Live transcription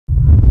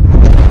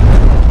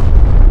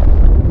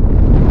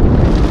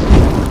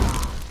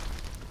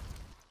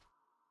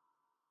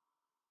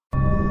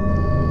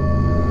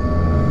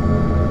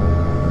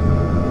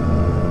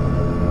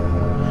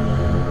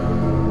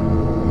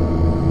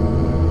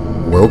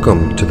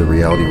Welcome to the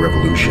Reality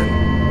Revolution.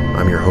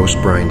 I'm your host,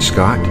 Brian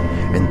Scott,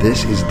 and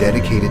this is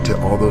dedicated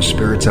to all those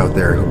spirits out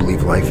there who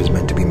believe life is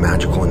meant to be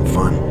magical and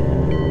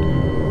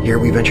fun. Here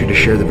we venture to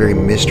share the very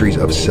mysteries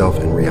of self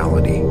and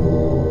reality.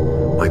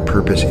 My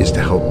purpose is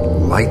to help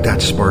light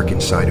that spark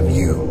inside of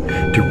you,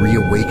 to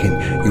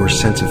reawaken your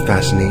sense of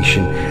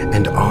fascination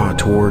and awe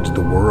towards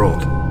the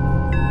world.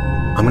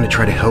 I'm going to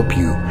try to help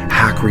you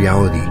hack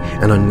reality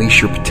and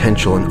unleash your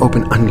potential and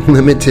open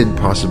unlimited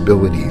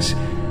possibilities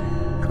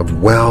of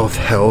wealth,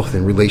 health,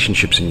 and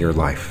relationships in your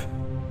life.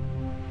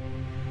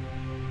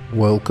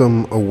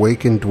 Welcome,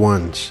 awakened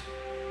ones.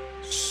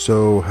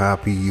 So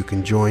happy you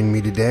can join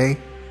me today.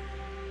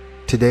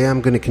 Today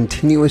I'm going to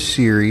continue a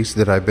series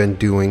that I've been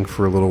doing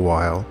for a little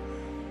while,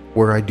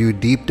 where I do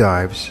deep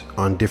dives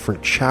on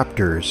different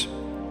chapters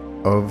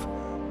of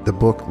the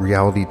book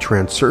Reality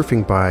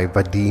Transurfing by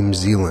Vadim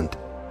Zeland.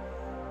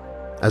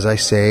 As I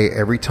say,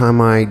 every time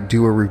I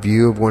do a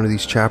review of one of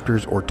these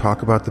chapters or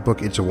talk about the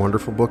book, it's a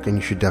wonderful book and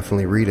you should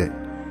definitely read it.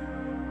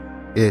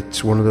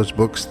 It's one of those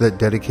books that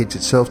dedicates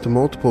itself to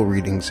multiple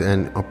readings,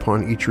 and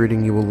upon each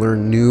reading you will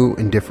learn new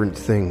and different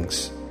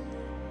things.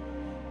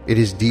 It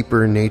is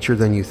deeper in nature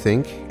than you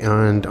think,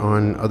 and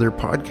on other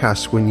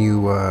podcasts when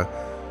you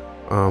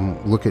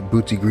look at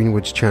Bootsy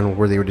Greenwood's channel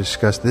where they were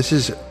discussed, this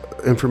is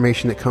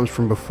information that comes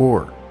from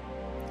before.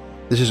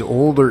 This is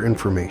older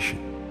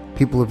information.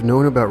 People have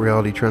known about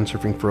reality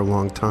transurfing for a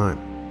long time.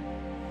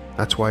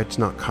 That's why it's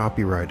not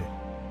copyrighted.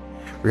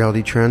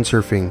 Reality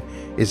transurfing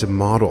is a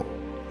model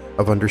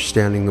of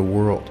understanding the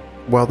world.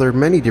 While there are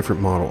many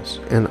different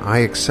models, and I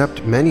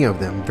accept many of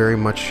them very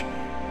much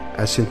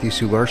as Cynthia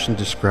Sue Larson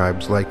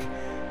describes, like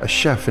a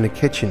chef in a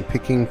kitchen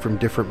picking from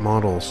different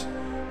models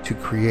to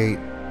create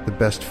the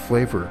best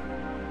flavor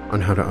on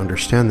how to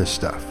understand this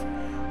stuff.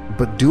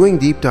 But doing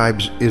deep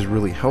dives is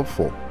really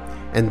helpful.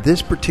 And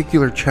this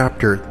particular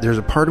chapter, there's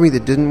a part of me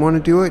that didn't want to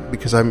do it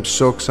because I'm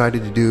so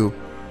excited to do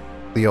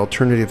the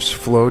alternatives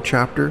flow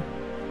chapter,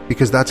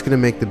 because that's going to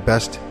make the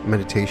best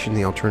meditation,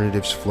 the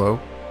alternatives flow,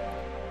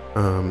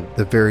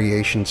 the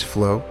variations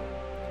flow.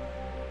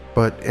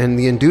 And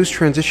the induced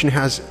transition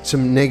has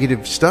some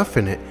negative stuff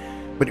in it,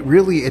 but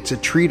really it's a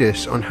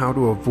treatise on how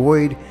to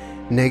avoid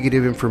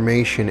negative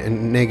information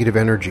and negative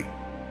energy.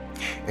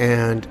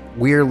 And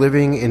we are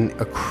living in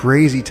a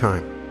crazy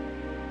time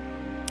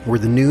where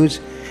the news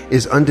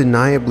is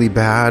undeniably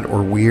bad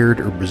or weird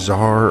or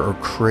bizarre or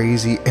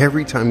crazy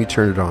every time you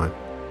turn it on.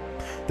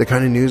 The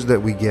kind of news that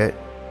we get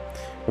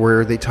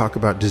where they talk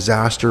about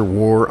disaster,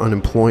 war,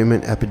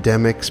 unemployment,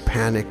 epidemics,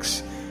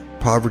 panics,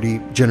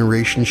 poverty,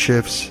 generation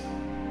shifts.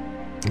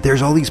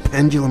 There's all these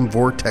pendulum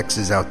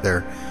vortexes out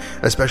there,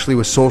 especially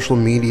with social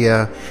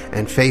media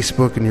and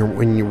Facebook, and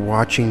when you're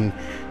watching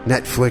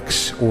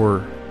Netflix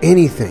or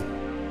anything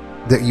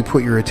that you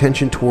put your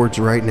attention towards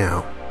right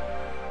now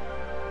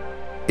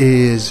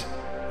is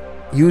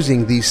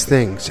using these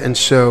things. And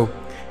so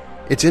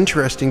it's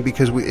interesting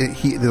because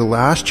the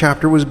last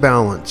chapter was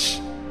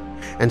balance,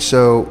 and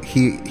so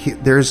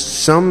there's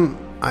some,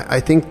 I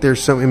think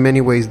there's some, in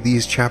many ways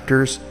these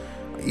chapters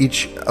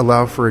each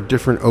allow for a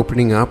different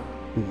opening up,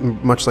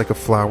 much like a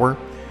flower,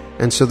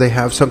 and so they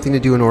have something to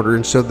do in order.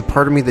 And so the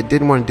part of me that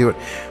didn't want to do it,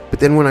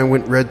 but then when I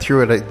read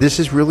through it, this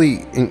is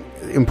really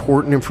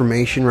important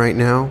information right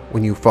now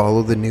when you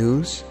follow the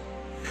news,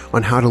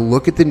 on how to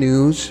look at the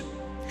news,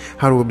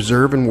 how to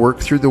observe and work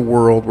through the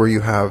world where you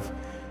have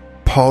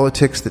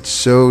politics that's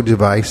so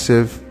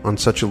divisive on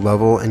such a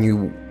level, and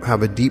you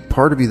have a deep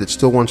part of you that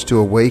still wants to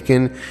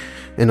awaken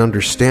and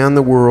understand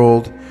the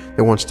world,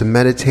 that wants to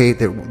meditate,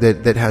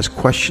 that has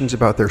questions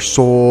about their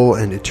soul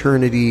and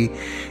eternity,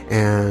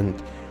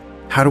 and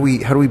how do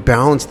we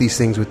balance these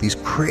things with these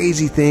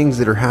crazy things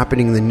that are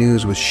happening in the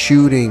news with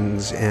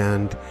shootings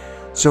and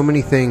so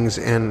many things.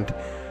 And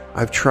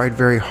I've tried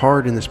very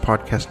hard in this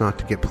podcast not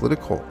to get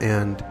political,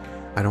 and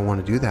I don't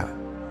want to do that.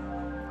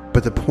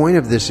 But the point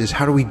of this is,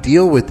 how do we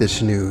deal with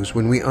this news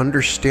when we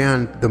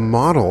understand the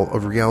model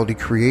of reality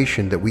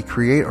creation, that we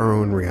create our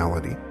own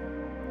reality,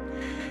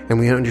 and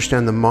we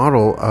understand the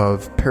model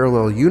of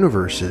parallel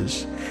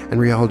universes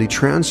and reality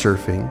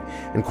transurfing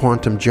and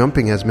quantum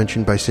jumping, as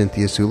mentioned by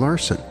Cynthia Sue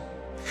Larson.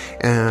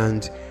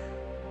 And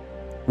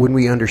when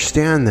we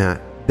understand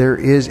that, there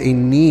is a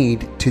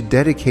need to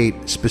dedicate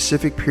a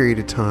specific period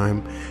of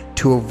time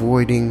to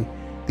avoiding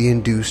the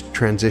induced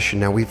transition.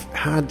 Now, we've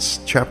had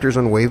chapters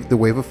on the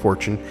wave of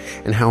fortune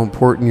and how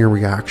important your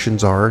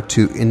reactions are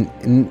to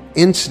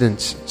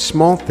incidents,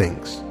 small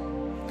things.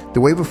 The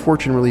wave of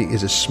fortune really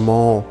is a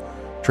small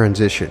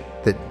transition,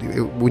 that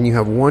when you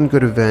have one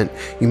good event,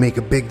 you make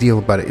a big deal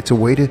about it. It's a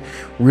way to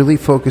really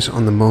focus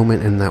on the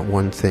moment and that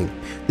one thing.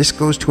 This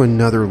goes to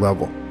another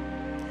level,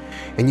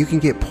 and you can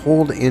get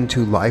pulled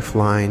into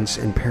lifelines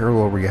and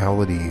parallel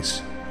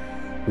realities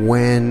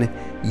when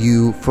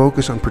you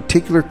focus on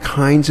particular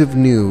kinds of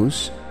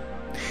news.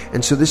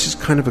 And so this is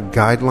kind of a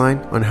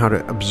guideline on how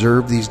to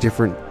observe these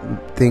different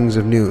things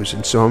of news.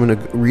 And so I'm going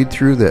to read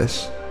through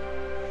this,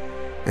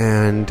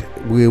 and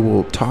we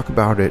will talk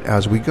about it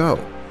as we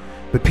go.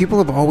 But people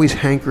have always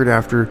hankered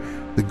after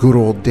the good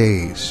old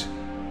days,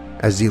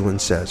 As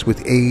Zeland says,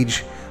 with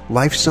age,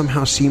 life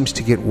somehow seems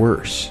to get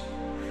worse.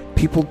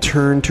 People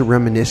turn to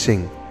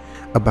reminiscing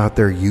about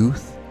their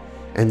youth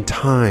and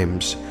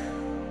times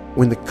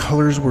when the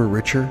colors were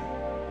richer,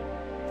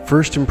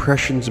 first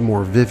impressions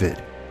more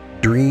vivid,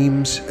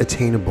 dreams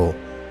attainable,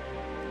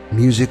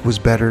 music was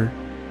better,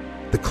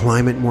 the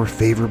climate more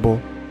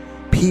favorable,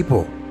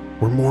 people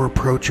were more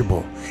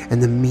approachable,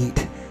 and the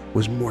meat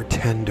was more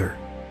tender,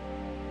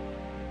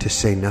 to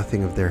say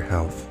nothing of their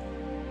health.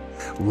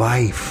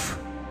 Life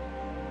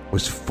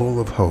was full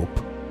of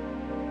hope,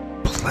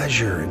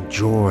 pleasure, and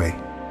joy.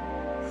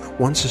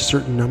 Once a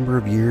certain number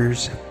of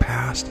years have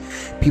passed,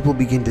 people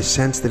begin to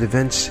sense that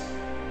events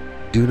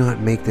do not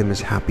make them as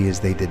happy as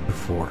they did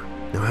before.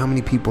 Now, how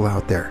many people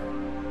out there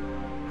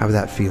have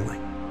that feeling?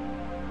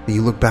 That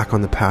you look back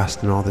on the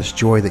past and all this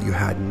joy that you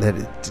had, and that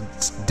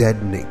it's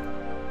deadening,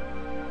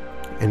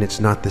 and it's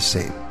not the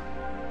same.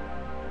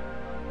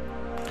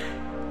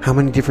 How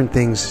many different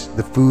things,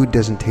 the food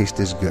doesn't taste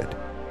as good.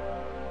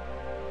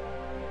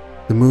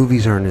 The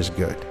movies aren't as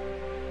good.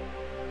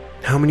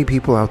 How many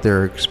people out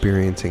there are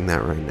experiencing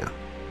that right now?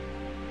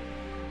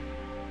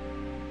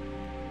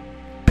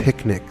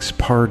 Picnics,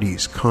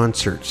 parties,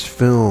 concerts,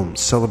 films,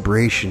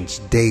 celebrations,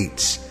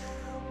 dates,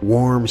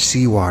 warm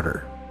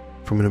seawater.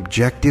 From an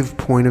objective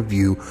point of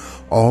view,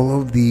 all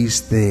of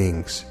these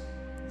things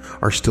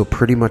are still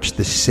pretty much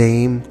the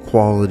same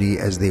quality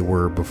as they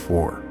were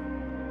before.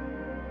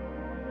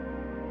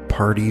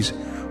 Parties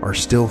are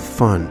still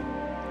fun.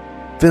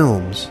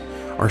 Films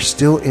are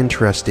still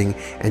interesting,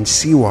 and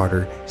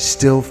seawater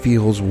still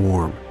feels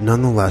warm.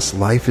 Nonetheless,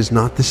 life is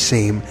not the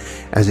same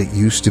as it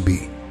used to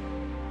be.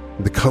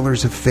 The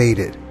colors have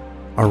faded,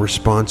 our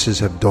responses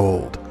have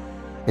dulled,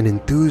 and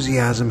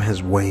enthusiasm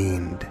has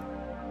waned.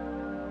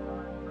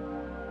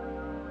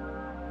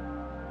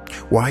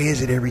 Why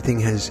is it everything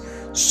has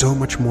so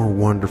much more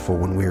wonderful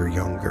when we are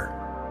younger?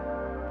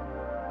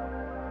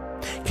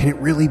 Can it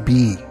really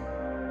be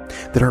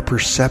that our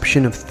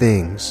perception of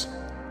things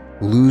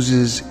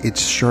loses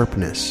its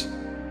sharpness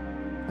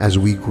as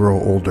we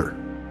grow older?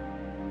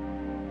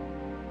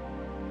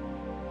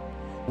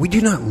 We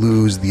do not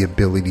lose the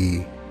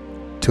ability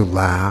to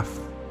laugh,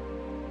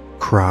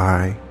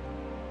 cry,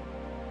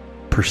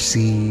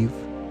 perceive,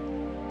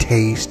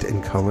 taste,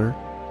 and color,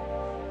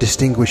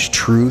 distinguish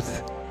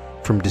truth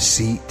from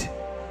deceit,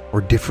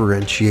 or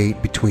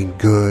differentiate between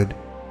good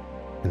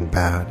and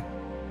bad,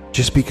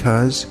 just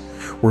because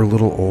we're a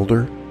little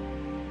older.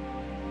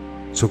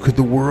 So could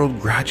the world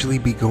gradually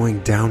be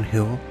going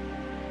downhill?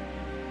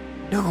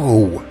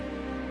 No.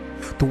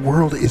 The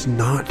world is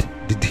not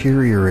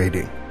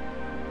deteriorating.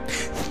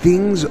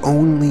 Things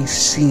only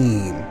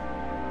seem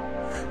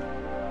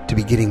to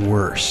be getting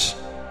worse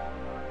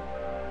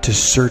to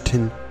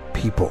certain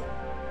people.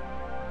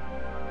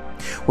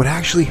 What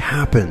actually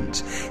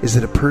happens is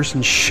that a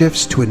person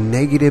shifts to a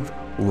negative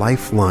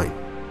lifeline.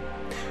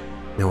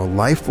 Now, a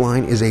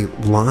lifeline is a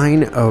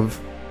line of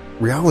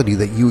reality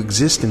that you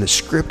exist in, a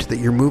script that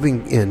you're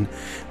moving in,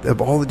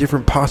 of all the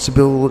different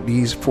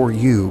possibilities for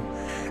you.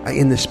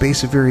 In the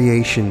space of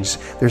variations,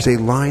 there's a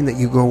line that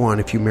you go on.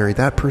 If you marry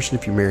that person,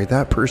 if you marry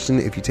that person,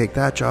 if you take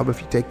that job,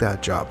 if you take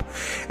that job.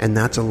 And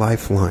that's a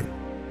lifeline.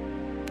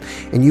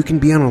 And you can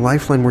be on a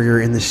lifeline where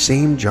you're in the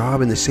same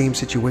job, in the same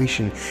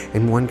situation,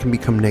 and one can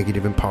become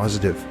negative and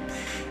positive.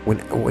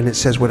 When it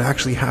says what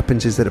actually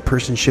happens is that a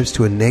person shifts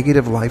to a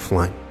negative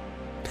lifeline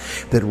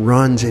that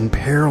runs in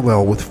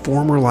parallel with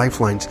former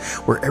lifelines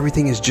where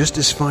everything is just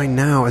as fine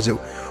now as it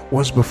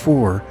was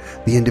before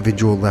the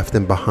individual left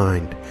them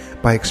behind.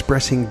 By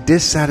expressing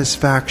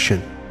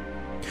dissatisfaction,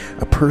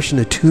 a person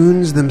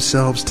attunes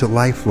themselves to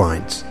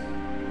lifelines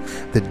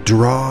that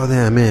draw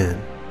them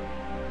in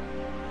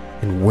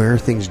and where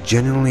things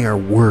generally are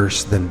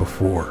worse than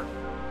before.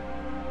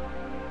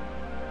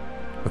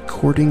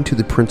 According to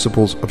the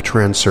principles of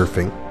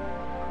transurfing,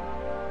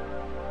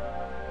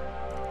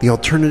 the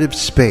alternative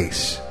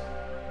space,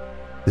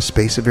 the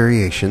space of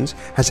variations,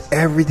 has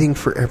everything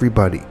for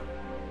everybody.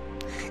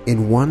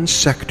 In one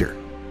sector,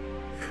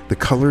 the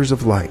colors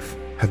of life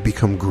have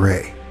become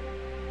gray,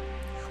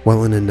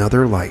 while in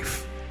another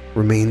life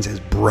remains as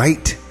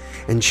bright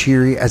and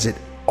cheery as it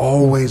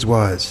always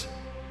was.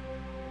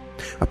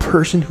 A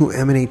person who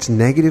emanates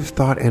negative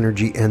thought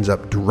energy ends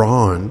up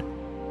drawn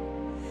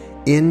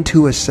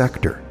into a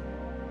sector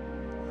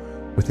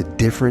with a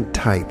different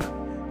type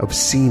of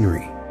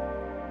scenery.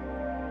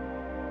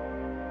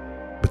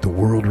 But the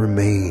world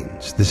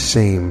remains the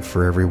same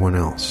for everyone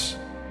else.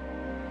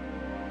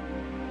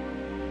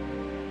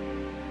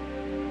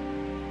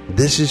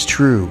 This is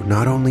true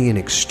not only in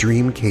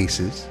extreme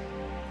cases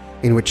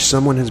in which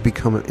someone has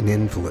become an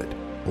invalid,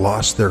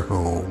 lost their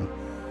home,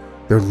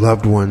 their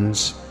loved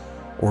ones,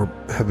 or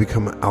have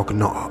become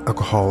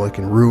alcoholic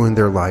and ruined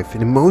their life.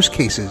 And in most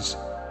cases,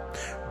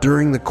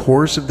 during the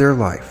course of their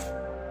life,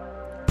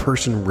 a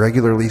person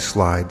regularly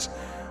slides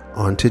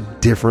onto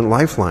different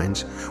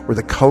lifelines where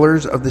the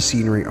colors of the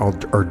scenery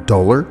are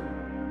duller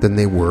than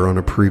they were on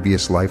a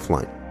previous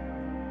lifeline.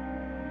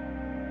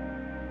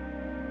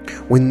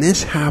 When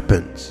this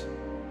happens,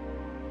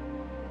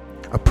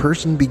 a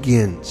person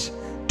begins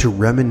to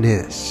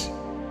reminisce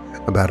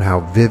about how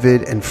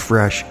vivid and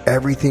fresh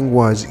everything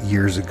was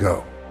years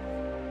ago.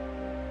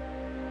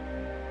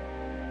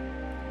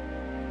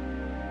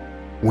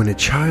 When a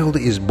child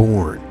is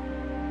born,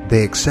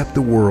 they accept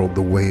the world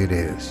the way it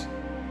is.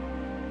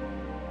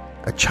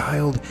 A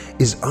child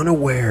is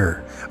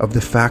unaware of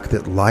the fact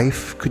that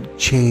life could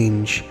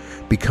change,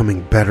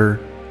 becoming better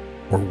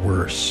or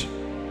worse.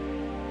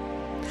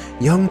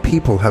 Young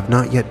people have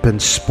not yet been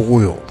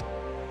spoiled,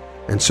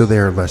 and so they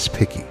are less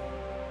picky.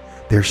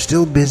 They're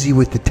still busy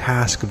with the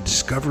task of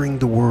discovering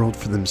the world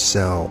for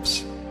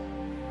themselves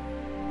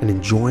and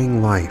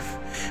enjoying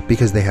life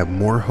because they have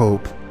more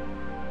hope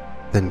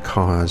than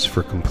cause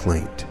for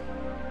complaint.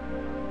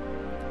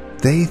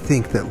 They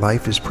think that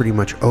life is pretty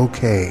much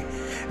okay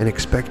and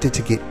expect it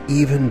to get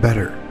even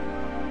better.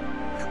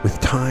 With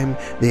time,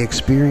 they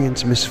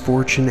experience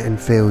misfortune and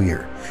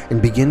failure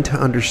and begin to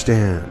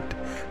understand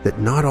that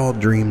not all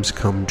dreams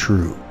come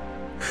true,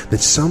 that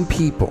some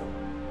people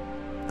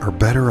are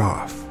better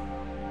off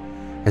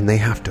and they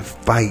have to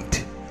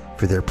fight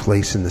for their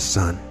place in the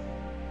sun.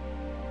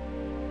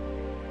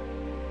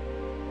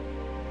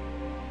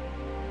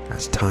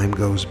 As time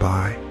goes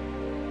by,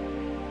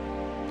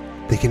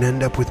 they can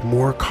end up with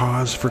more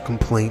cause for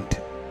complaint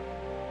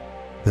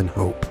than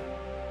hope.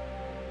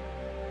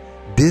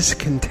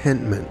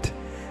 Discontentment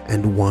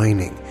and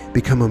whining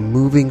become a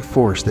moving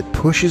force that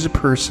pushes a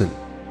person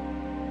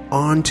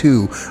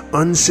onto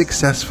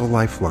unsuccessful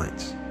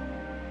lifelines.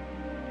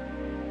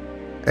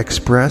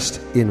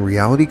 Expressed in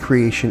reality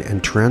creation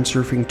and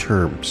transurfing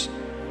terms,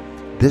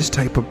 this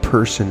type of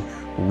person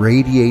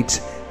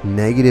radiates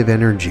negative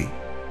energy,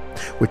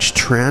 which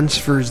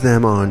transfers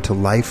them onto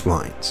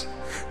lifelines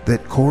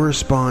that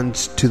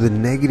corresponds to the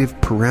negative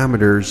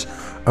parameters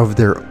of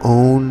their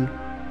own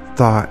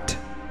thought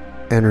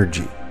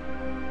energy.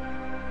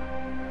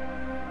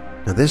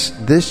 Now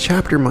this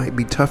chapter might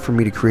be tough for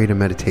me to create a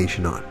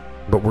meditation on,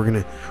 but we're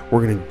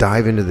gonna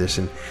dive into this,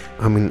 and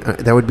I mean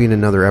that would be in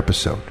another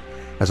episode.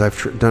 As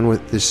I've done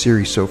with this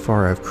series so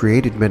far, I've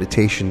created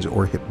meditations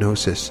or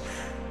hypnosis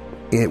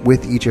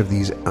with each of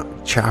these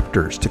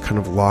chapters to kind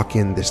of lock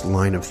in this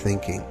line of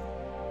thinking.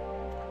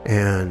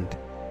 And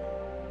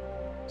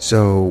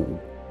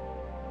so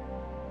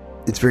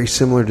it's very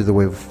similar to the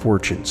Wheel of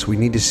Fortune. So we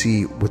need to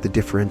see what the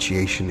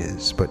differentiation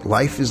is. But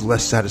life is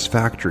less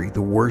satisfactory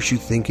the worse you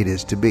think it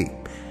is to be.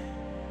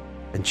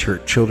 And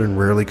children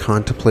rarely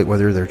contemplate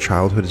whether their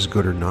childhood is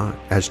good or not.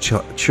 As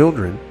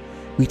children,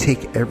 we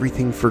take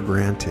everything for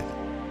granted.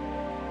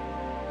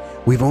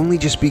 We've only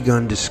just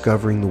begun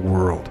discovering the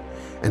world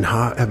and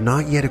have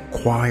not yet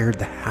acquired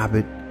the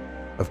habit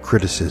of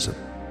criticism.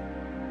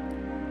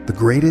 The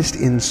greatest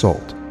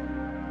insult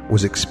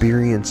was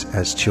experienced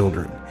as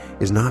children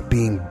is not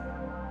being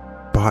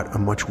bought a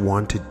much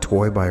wanted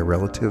toy by a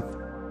relative.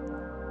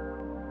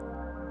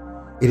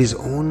 It is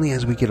only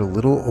as we get a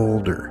little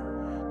older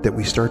that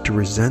we start to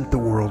resent the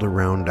world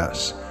around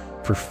us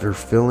for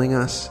fulfilling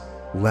us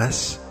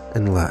less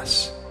and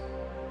less.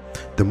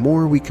 The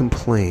more we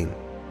complain,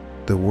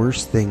 the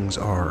worse things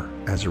are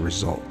as a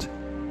result.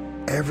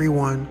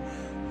 Everyone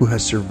who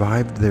has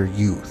survived their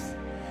youth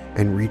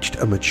and reached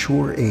a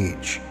mature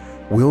age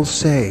will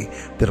say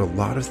that a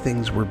lot of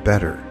things were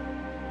better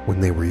when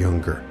they were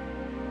younger.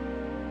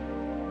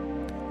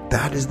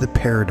 That is the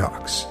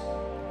paradox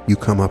you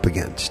come up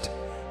against.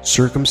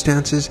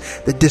 Circumstances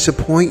that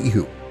disappoint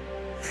you.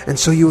 And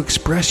so you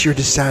express your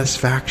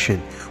dissatisfaction,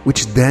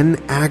 which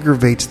then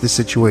aggravates the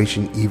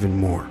situation even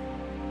more.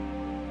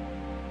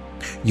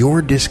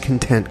 Your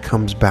discontent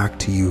comes back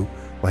to you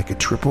like a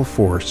triple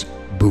force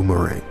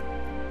boomerang.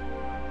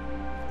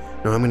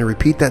 Now I'm going to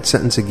repeat that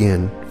sentence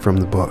again from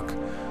the book.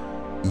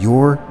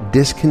 Your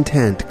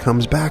discontent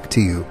comes back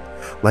to you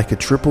like a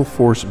triple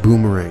force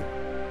boomerang.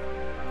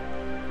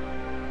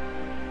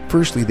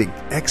 Firstly, the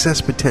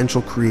excess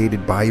potential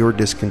created by your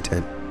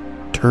discontent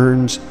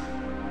turns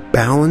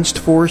balanced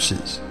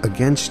forces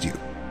against you.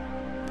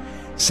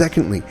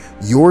 Secondly,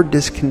 your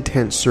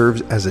discontent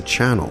serves as a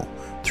channel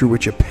through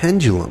which a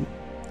pendulum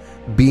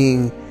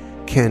being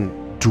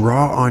can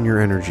draw on your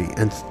energy.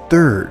 And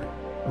third,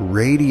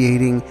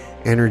 radiating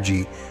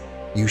energy,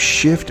 you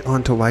shift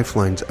onto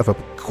lifelines of a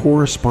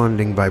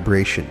corresponding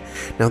vibration.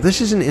 Now,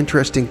 this is an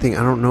interesting thing.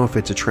 I don't know if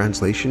it's a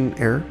translation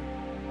error.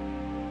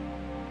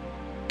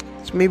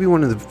 It's maybe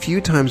one of the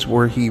few times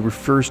where he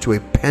refers to a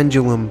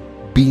pendulum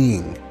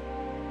being.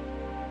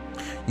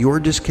 Your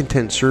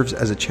discontent serves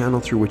as a channel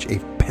through which a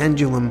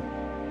pendulum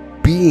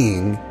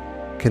being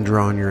can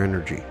draw on your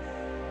energy.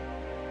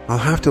 I'll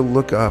have to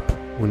look up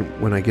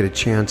when I get a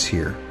chance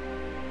here.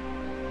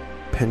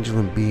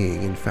 Pendulum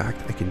being. In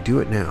fact, I can do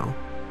it now.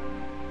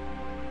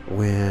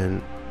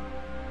 When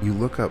you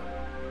look up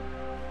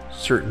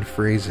certain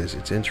phrases,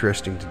 it's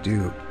interesting to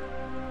do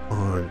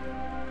on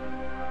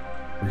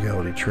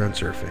Reality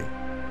Transurfing.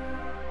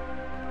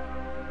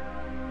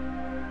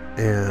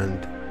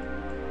 And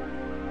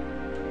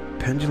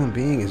pendulum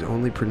being is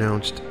only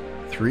pronounced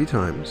 3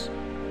 times.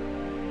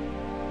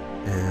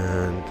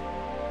 And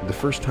the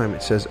first time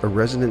it says a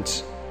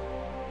resonance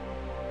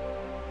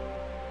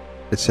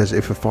It says,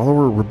 if a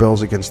follower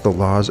rebels against the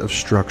laws of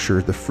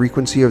structure, the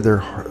frequency of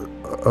their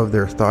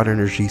thought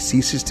energy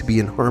ceases to be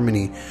in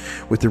harmony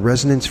with the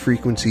resonance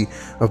frequency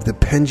of the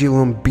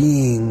pendulum.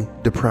 Being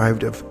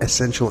deprived of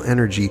essential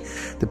energy,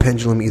 the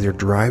pendulum either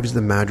drives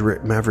the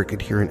maverick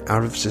adherent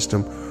out of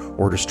system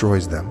or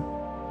destroys them.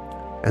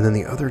 And then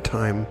the other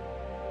time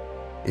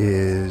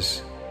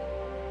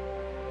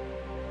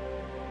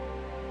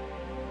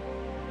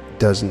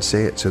doesn't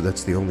say it, so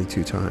that's the only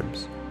 2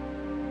 times.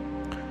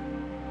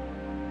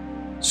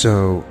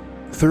 So,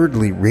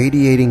 thirdly,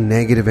 radiating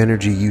negative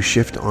energy, you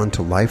shift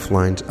onto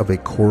lifelines of a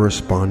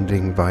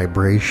corresponding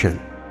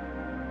vibration.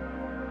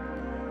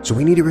 So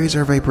we need to raise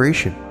our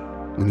vibration.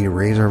 We need to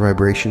raise our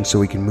vibration so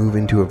we can move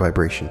into a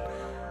vibration.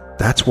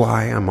 That's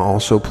why I'm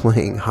also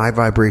playing high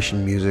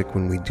vibration music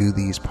when we do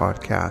these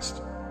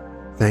podcasts.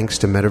 Thanks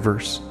to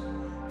Metaverse.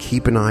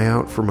 Keep an eye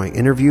out for my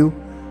interview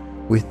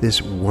with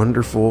this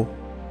wonderful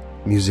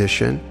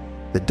musician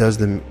that does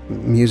the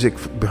music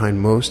behind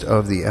most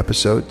of the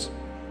episodes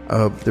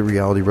of the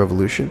Reality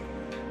Revolution,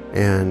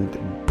 and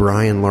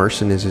Brian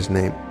Larson is his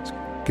name. It's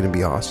going to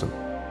be awesome.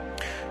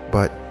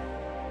 But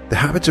the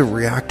habits of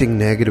reacting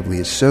negatively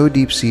is so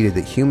deep-seated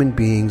that human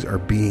beings are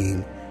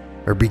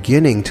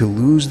beginning to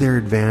lose their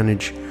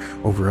advantage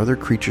over other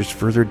creatures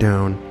further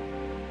down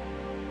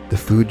the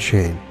food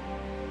chain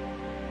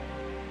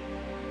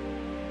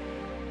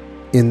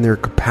in their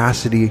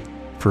capacity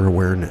for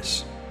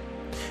awareness.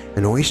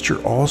 An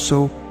oyster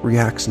also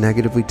reacts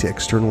negatively to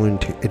external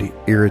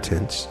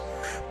irritants.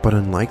 But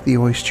unlike the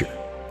oyster,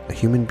 a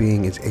human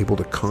being is able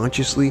to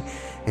consciously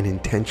and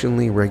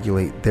intentionally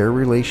regulate their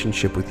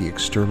relationship with the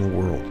external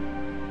world.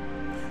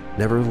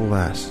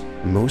 Nevertheless,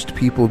 most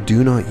people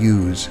do not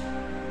use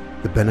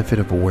the benefit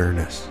of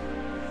awareness,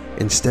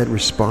 instead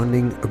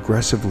responding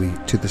aggressively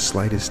to the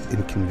slightest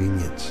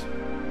inconvenience.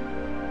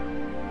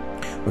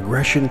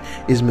 Aggression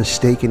is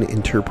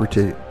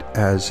interpreted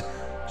as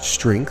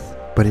strength,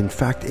 but in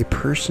fact, a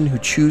person who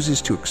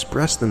chooses to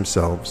express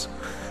themselves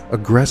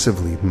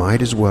aggressively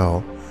might as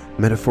well,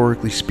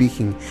 metaphorically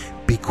speaking,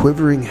 be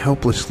quivering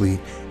helplessly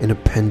in a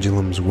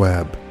pendulum's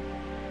web.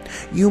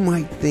 You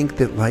might think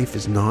that life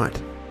is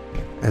not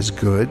as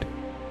good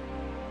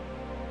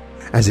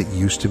as it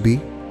used to be,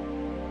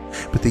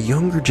 but the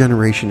younger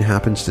generation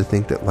happens to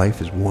think that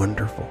life is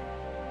wonderful.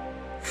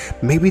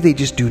 Maybe they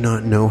just do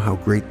not know how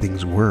great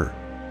things were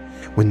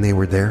when they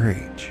were their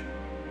age.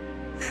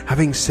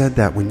 Having said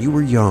that, when you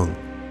were young,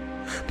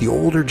 the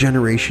older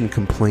generation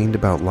complained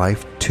about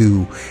life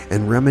too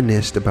and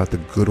reminisced about the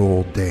good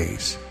old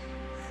days.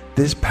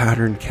 This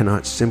pattern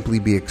cannot simply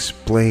be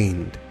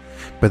explained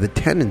by the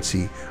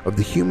tendency of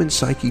the human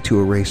psyche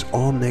to erase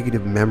all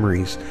negative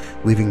memories,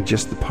 leaving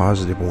just the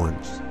positive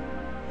ones.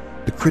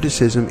 The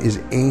criticism is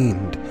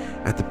aimed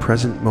at the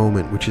present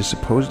moment, which is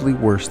supposedly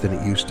worse than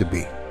it used to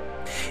be.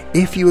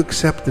 If you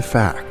accept the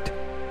fact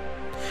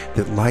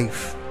that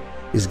life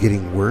is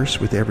getting worse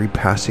with every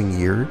passing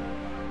year,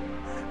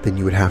 then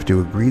you would have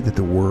to agree that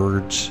the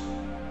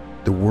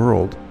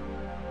world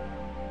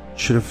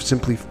should have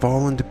simply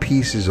fallen to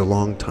pieces a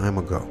long time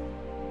ago.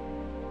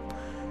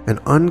 An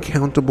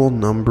uncountable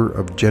number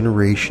of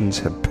generations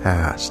have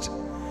passed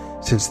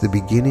since the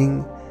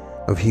beginning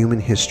of human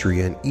history,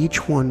 and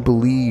each one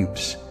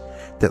believes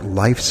that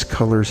life's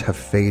colors have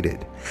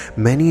faded.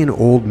 Many an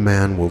old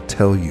man will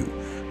tell you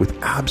with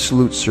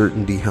absolute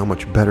certainty how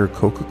much better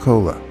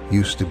Coca-Cola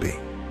used to be.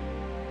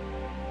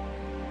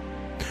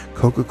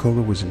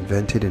 Coca-Cola was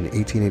invented in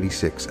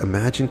 1886.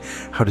 Imagine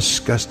how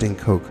disgusting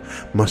Coke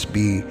must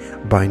be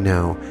by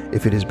now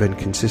if it has been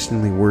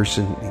consistently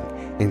worsening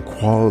in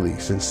quality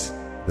since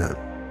then.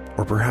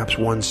 Or perhaps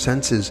one's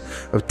senses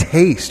of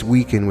taste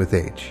weaken with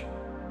age.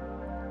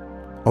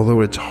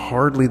 Although it's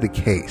hardly the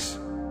case.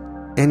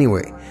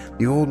 Anyway,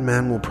 the old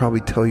man will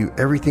probably tell you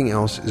everything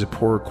else is a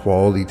poorer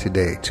quality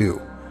today too,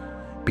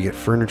 be it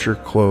furniture,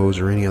 clothes,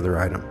 or any other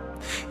item.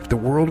 If the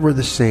world were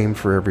the same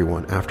for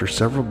everyone, after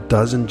several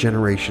dozen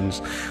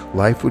generations,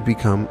 life would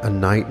become a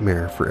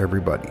nightmare for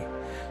everybody.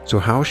 So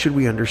how should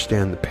we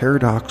understand the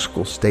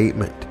paradoxical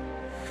statement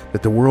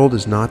that the world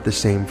is not the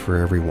same for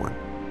everyone?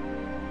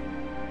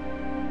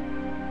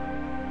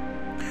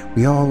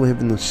 We all live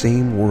in the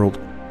same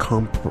world,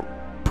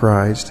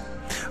 comprised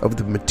of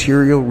the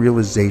material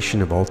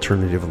realization of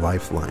alternative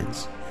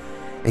lifelines,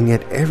 and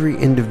yet every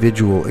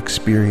individual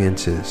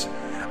experiences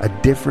a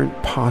different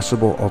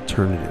possible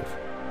alternative.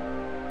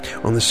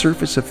 On the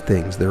surface of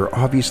things, there are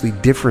obviously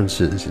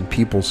differences in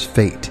people's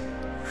fate.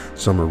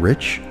 Some are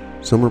rich,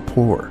 some are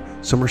poor,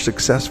 some are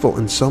successful,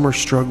 and some are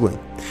struggling.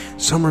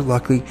 Some are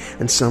lucky,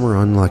 and some are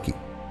unlucky.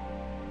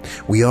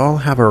 We all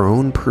have our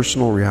own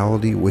personal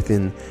reality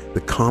within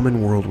the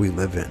common world we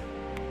live in.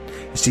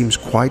 It seems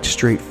quite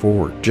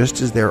straightforward,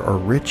 just as there are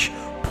rich,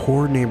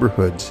 poor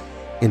neighborhoods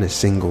in a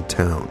single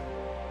town.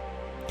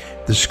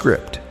 The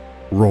script,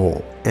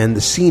 role, and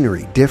the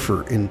scenery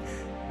differ in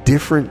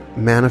different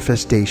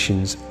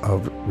manifestations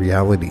of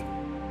reality.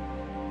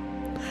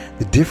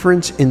 The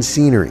difference in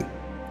scenery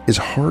is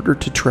harder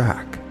to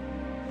track.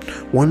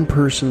 One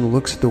person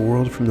looks at the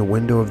world from the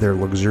window of their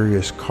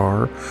luxurious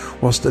car,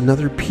 whilst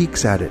another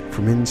peeks at it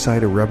from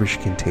inside a rubbish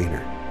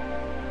container.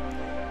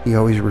 He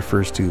always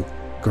refers to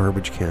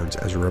garbage cans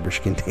as rubbish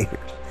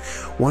containers.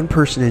 One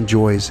person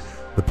enjoys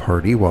the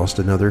party, whilst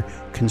another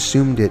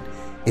consumed it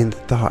in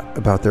thought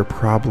about their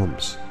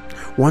problems.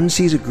 One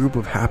sees a group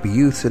of happy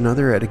youths,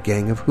 another at a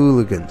gang of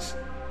hooligans.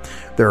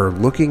 They are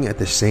looking at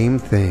the same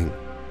thing,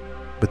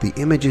 but the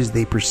images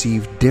they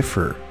perceive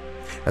differ,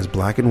 as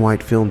black and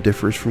white film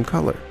differs from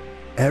color.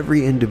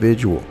 Every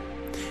individual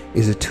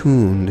is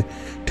attuned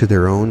to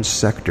their own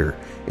sector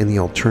in the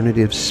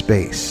alternative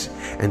space,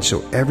 and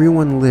so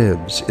everyone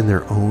lives in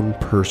their own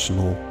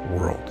personal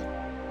world.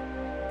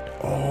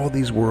 All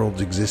these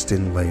worlds exist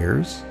in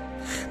layers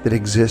that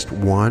exist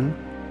one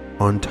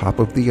on top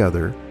of the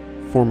other,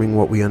 forming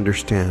what we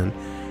understand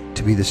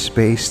to be the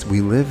space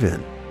we live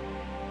in.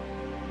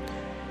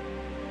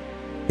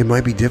 It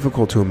might be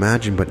difficult to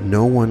imagine, but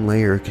no one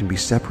layer can be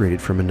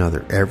separated from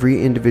another.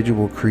 Every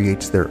individual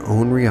creates their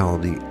own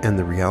reality, and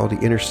the reality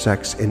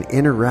intersects and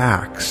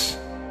interacts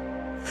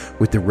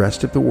with the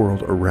rest of the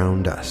world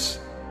around us.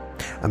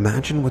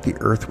 Imagine what the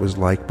earth was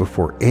like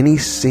before any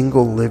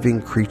single living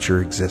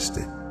creature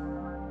existed.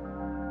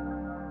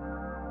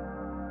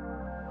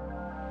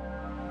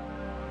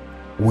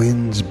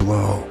 Winds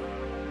blow,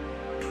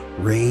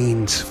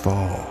 rains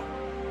fall,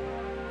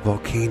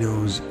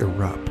 volcanoes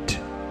erupt,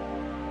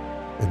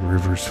 and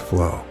rivers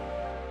flow.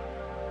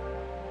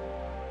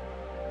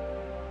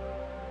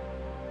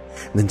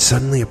 And then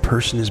suddenly a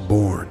person is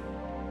born,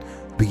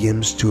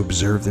 begins to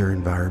observe their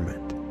environment.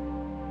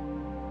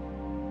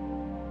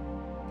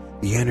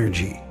 The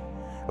energy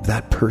of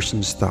that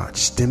person's thought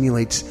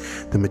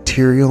stimulates the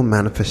material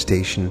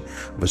manifestation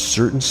of a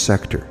certain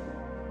sector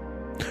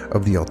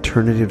of the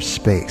alternative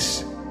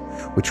space,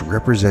 which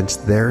represents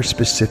their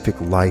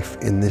specific life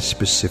in this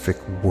specific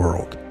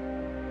world.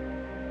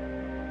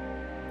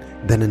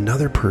 Then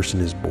another person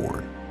is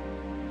born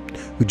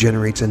who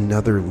generates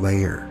another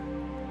layer.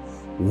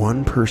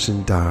 One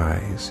person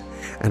dies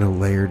and a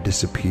layer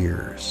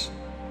disappears,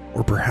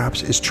 or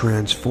perhaps is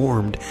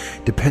transformed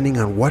depending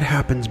on what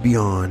happens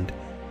beyond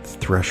the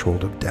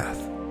threshold of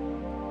death.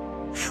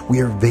 We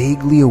are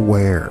vaguely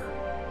aware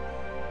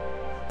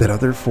that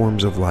other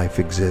forms of life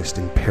exist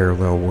in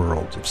parallel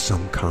worlds of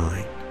some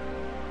kind.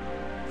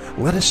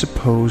 Let us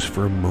suppose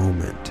for a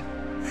moment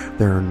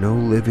there are no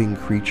living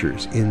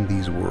creatures in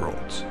these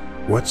worlds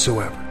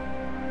whatsoever.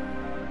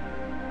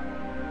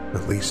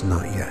 At least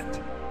not yet.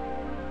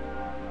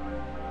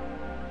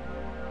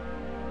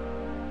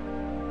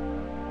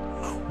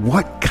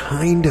 What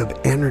kind of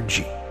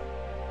energy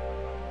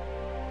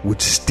would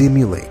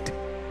stimulate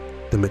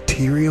the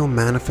material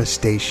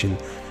manifestation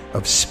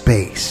of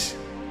space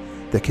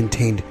that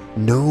contained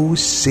no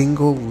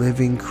single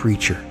living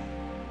creature?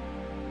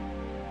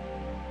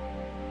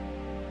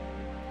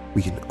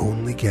 We can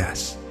only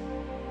guess.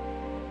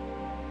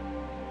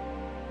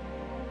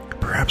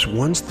 Perhaps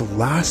once the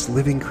last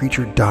living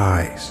creature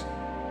dies,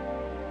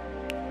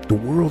 the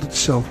world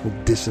itself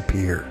will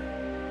disappear.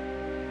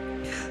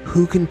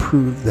 Who can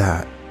prove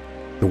that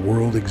the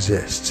world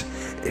exists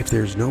if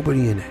there's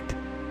nobody in it?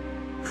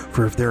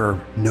 For if there are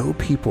no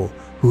people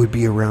who would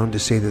be around to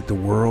say that the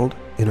world,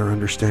 in our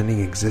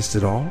understanding, exists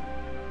at all,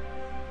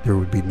 there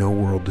would be no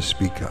world to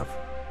speak of.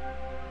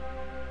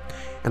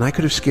 And I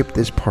could have skipped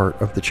this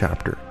part of the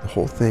chapter, the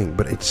whole thing,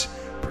 but it's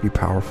pretty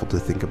powerful to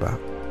think about.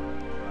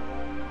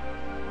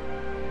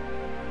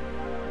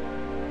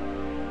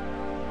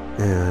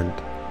 And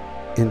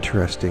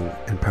interesting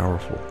and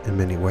powerful in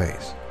many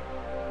ways.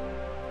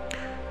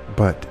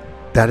 But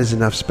that is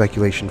enough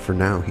speculation for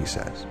now, he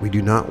says. We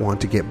do not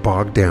want to get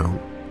bogged down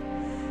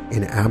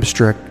in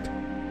abstract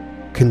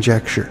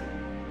conjecture.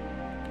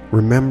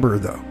 Remember,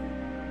 though,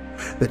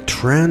 that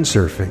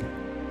transurfing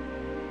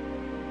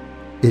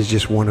is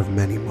just one of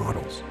many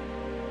models.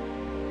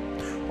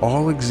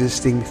 All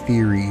existing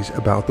theories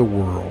about the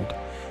world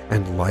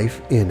and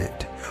life in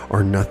it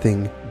are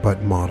nothing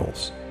but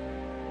models.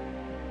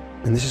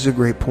 And this is a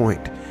great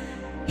point.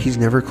 He's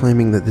never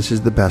claiming that this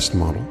is the best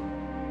model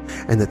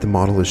and that the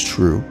model is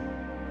true.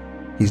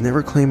 He's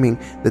never claiming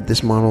that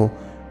this model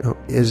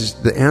is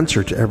the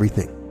answer to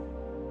everything.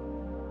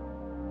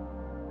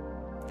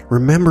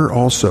 Remember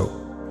also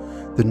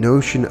the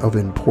notion of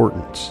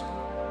importance,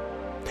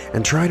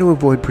 and try to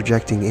avoid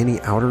projecting any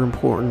outer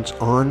importance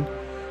on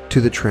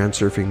to the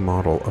transurfing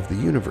model of the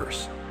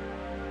universe.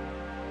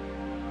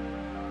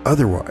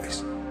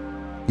 Otherwise,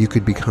 you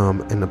could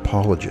become an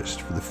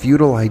apologist for the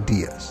feudal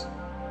ideas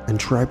and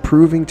try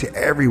proving to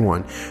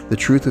everyone the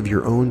truth of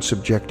your own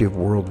subjective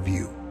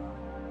worldview.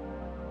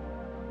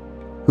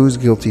 Who's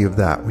guilty of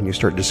that when you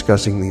start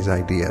discussing these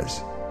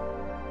ideas?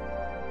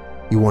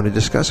 You want to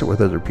discuss it with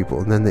other people,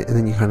 and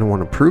then you kind of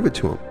want to prove it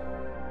to them.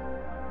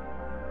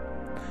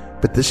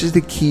 But this is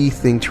the key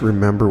thing to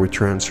remember with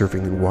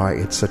transurfing and why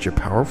it's such a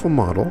powerful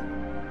model.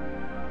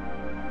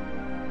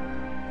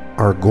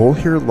 Our goal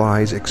here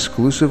lies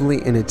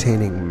exclusively in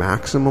attaining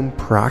maximum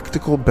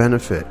practical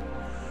benefit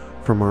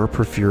from our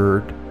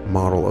preferred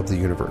model of the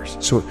universe.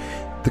 So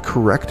The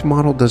correct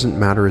model doesn't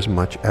matter as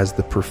much as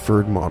the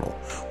preferred model.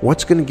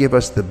 What's going to give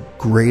us the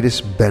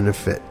greatest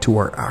benefit to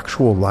our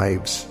actual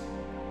lives?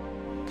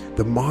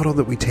 The model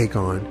that we take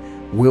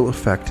on will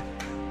affect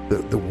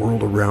the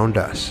world around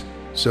us.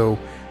 So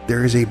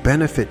there is a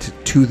benefit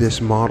to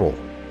this model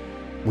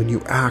when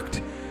you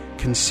act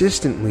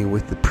consistently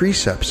with the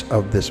precepts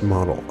of this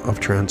model of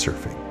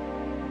transurfing.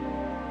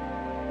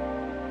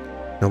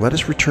 Now let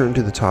us return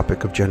to the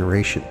topic of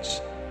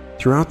generations.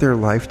 Throughout their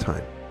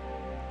lifetime,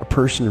 a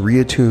person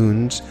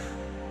reattunes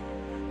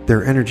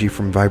their energy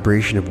from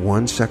vibration of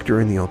one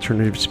sector in the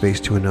alternative space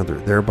to another,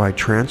 thereby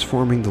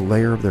transforming the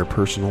layer of their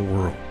personal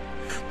world.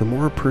 The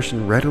more a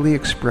person readily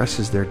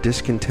expresses their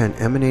discontent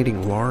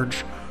emanating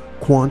large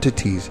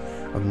quantities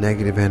of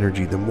negative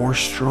energy, the more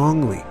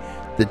strongly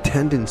the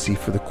tendency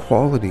for the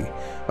quality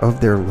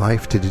of their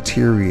life to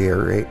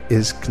deteriorate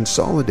is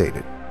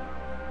consolidated.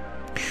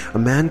 A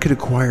man could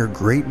acquire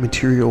great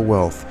material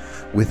wealth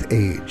with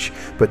age,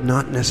 but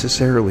not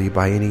necessarily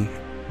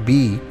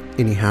be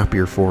any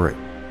happier for it.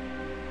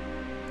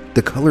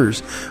 The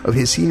colors of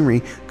his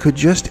scenery could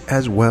just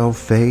as well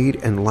fade,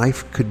 and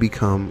life could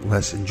become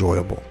less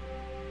enjoyable.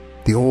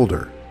 The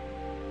older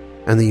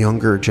and the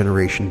younger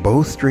generation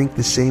both drink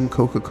the same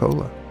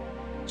Coca-Cola,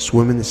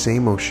 swim in the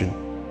same ocean,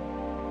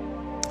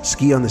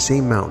 ski on the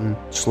same mountain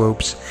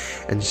slopes,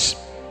 and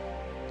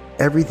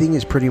everything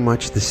is pretty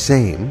much the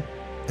same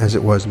as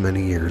it was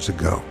many years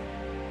ago.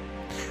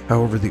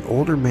 However, the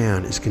older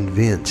man is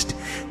convinced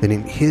that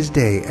in his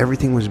day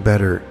everything was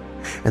better,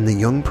 and the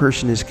young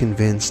person is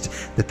convinced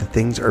that the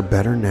things are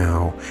better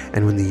now,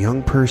 and when the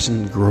young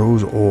person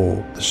grows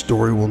old, the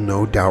story will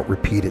no doubt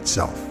repeat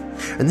itself.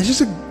 And this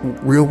is a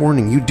real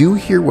warning. You do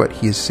hear what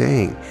he is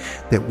saying,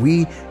 that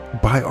we,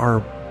 by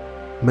our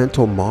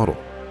mental model,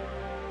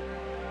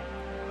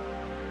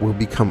 will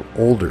become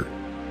older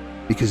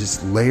because it's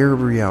the layer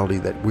of reality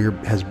that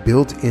has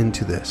built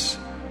into this.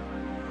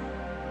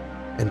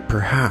 And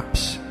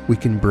perhaps we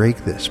can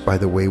break this by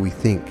the way we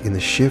think, in the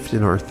shift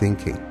in our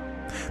thinking.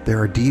 There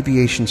are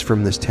deviations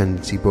from this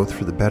tendency, both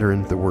for the better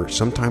and the worse.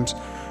 Sometimes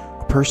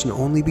a person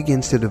only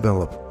begins to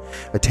develop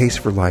a taste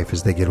for life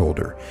as they get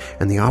older,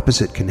 and the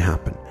opposite can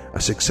happen.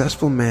 A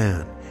successful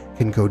man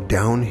can go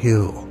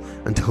downhill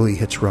until he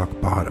hits rock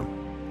bottom.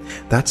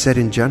 That said,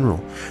 in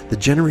general, the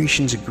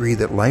generations agree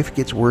that life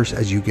gets worse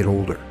as you get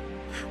older.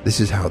 This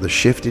is how the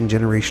shift in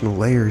generational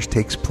layers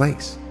takes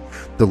place.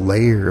 The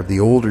layer of the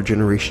older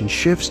generation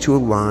shifts to a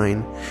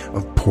line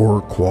of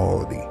poor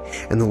quality,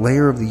 and the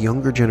layer of the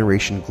younger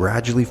generation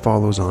gradually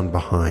follows on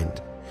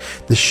behind.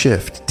 The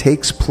shift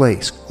takes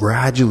place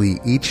gradually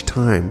each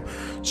time,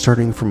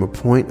 starting from a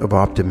point of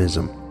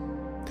optimism.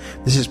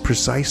 This is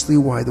precisely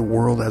why the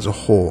world as a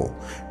whole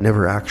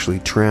never actually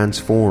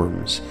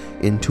transforms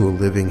into a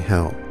living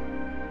hell.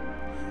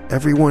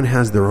 Everyone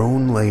has their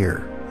own layer,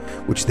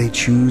 which they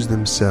choose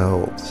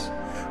themselves.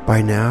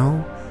 By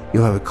now,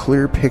 you'll have a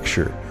clear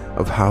picture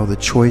of how the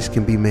choice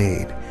can be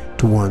made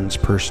to one's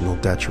personal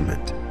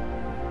detriment.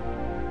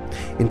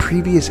 In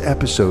previous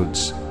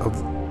episodes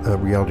of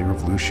Reality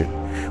Revolution,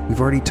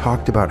 we've already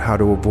talked about how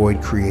to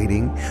avoid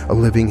creating a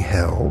living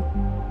hell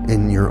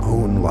in your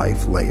own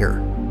life layer.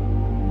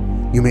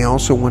 You may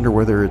also wonder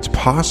whether it's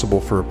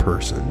possible for a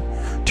person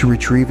to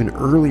retrieve an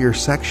earlier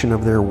section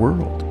of their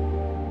world.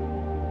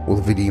 Well,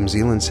 Vadim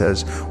Zeland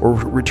says, or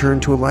return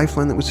to a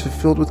lifeline that was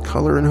fulfilled with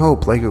color and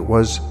hope like it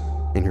was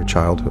in your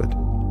childhood.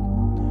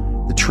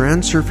 The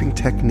transurfing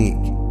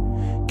technique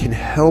can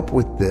help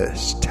with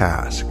this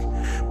task,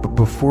 but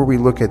before we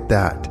look at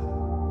that,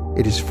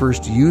 it is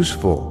first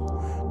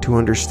useful to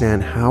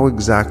understand how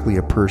exactly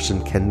a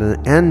person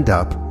can end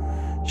up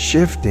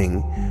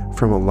shifting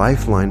from a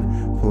lifeline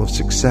full of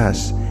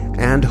success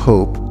and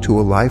hope to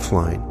a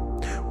lifeline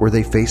where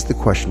they face the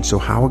question, so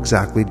how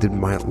exactly did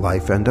my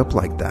life end up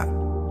like that?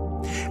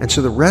 And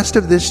so the rest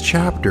of this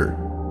chapter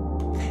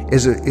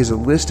is a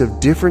list of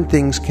different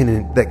things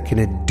that can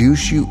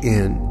induce you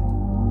in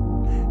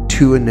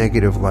to a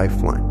negative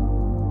lifeline.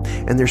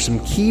 And there's some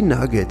key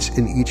nuggets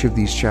in each of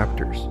these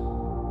chapters.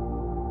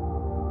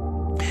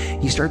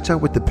 He starts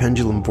out with the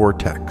pendulum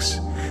vortex.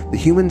 The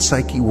human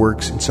psyche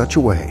works in such a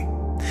way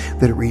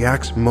that it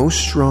reacts most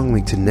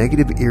strongly to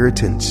negative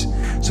irritants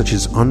such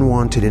as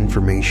unwanted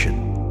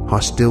information,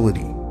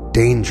 hostility,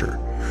 danger,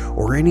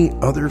 or any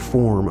other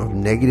form of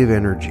negative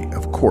energy.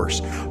 Of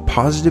course,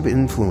 positive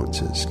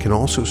influences can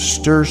also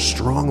stir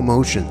strong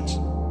emotions,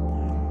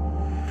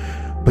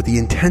 but the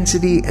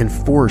intensity and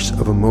force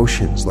of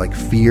emotions like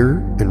fear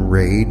and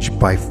rage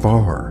by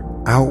far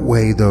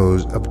outweigh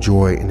those of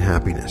joy and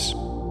happiness.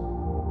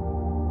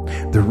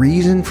 The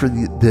reason for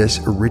this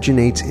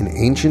originates in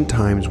ancient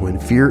times when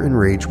fear and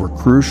rage were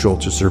crucial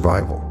to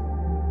survival.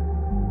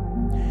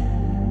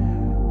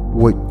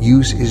 What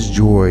use is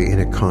joy in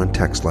a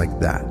context like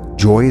that?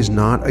 Joy is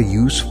not a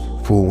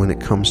useful when it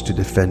comes to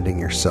defending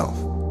yourself,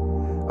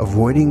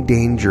 avoiding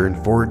danger,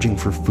 and foraging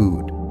for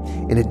food.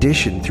 In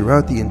addition,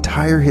 throughout the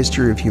entire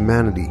history of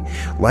humanity,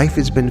 life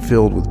has been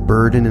filled with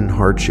burden and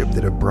hardship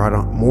that have brought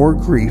on more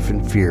grief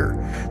and fear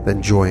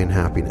than joy and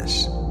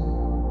happiness.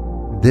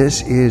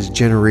 This is,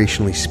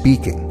 generationally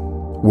speaking,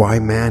 why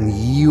man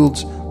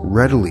yields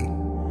readily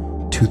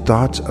to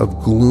thoughts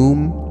of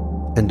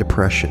gloom and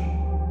depression,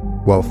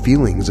 while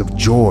feelings of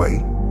joy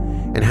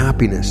and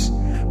happiness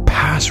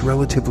pass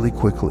relatively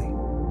quickly.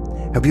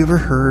 Have you ever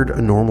heard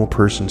a normal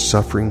person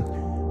suffering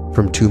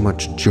from too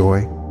much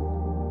joy?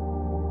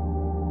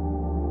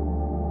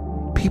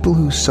 People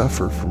who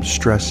suffer from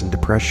stress and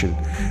depression,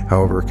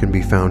 however, can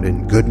be found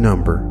in good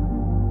number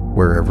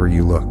wherever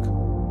you look.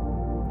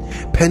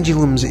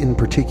 Pendulums in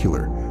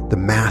particular, the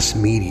mass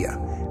media,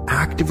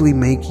 actively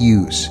make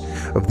use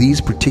of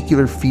these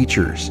particular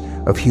features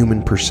of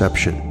human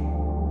perception.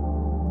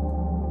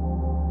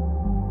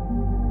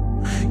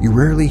 You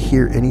rarely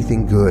hear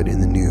anything good in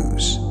the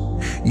news.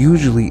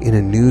 Usually in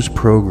a news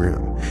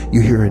program,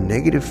 you hear a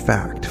negative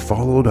fact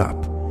followed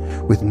up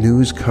with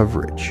news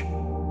coverage.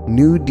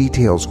 New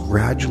details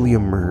gradually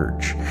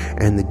emerge,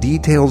 and the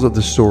details of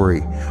the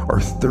story are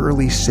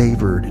thoroughly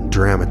savored and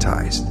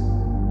dramatized.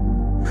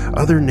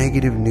 Other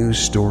negative news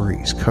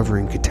stories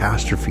covering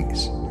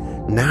catastrophes,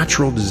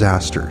 natural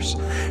disasters,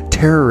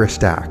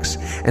 terrorist acts,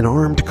 and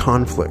armed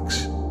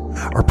conflicts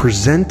are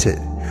presented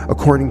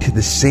according to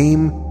the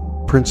same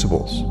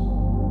principles.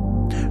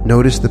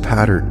 Notice the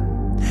pattern.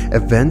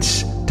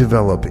 Events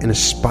develop in a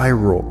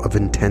spiral of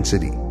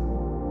intensity.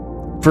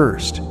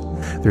 First,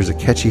 there's a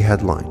catchy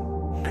headline,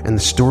 and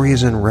the story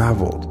is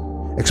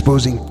unraveled,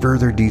 exposing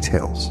further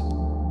details.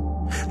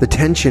 The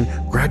tension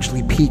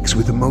gradually peaks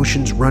with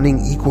emotions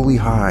running equally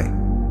high.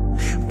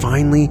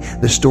 Finally,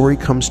 the story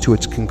comes to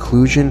its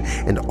conclusion,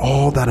 and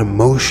all that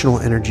emotional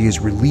energy is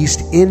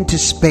released into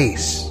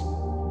space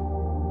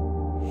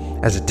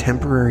as a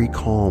temporary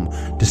calm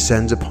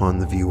descends upon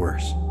the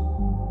viewers.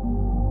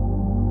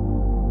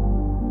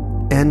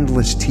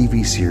 Endless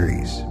TV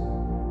series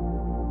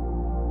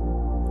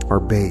are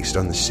based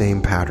on the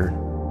same pattern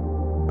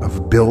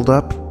of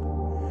build-up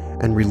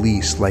and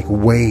release, like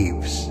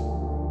waves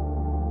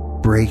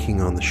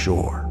breaking on the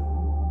shore.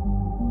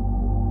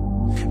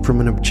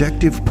 From an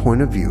objective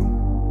point of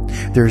view,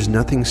 there is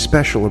nothing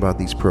special about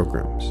these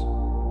programs.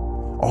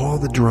 All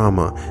the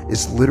drama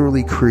is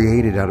literally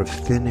created out of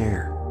thin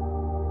air.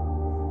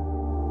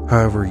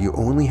 However, you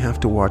only have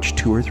to watch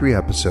 2 or 3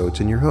 episodes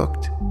and you're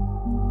hooked.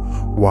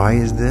 Why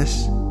is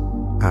this?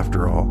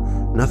 After all,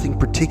 nothing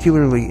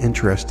particularly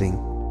interesting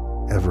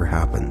ever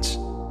happens.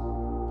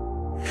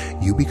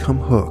 You become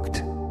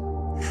hooked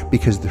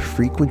because the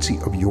frequency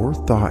of your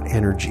thought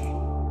energy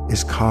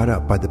is caught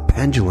up by the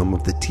pendulum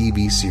of the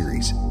TV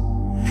series,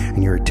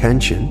 and your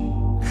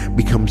attention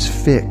becomes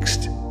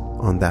fixed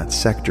on that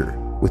sector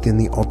within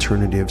the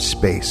alternative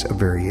space of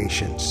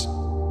variations.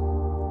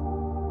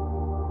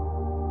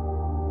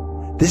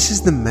 This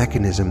is the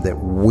mechanism that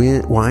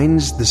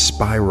winds the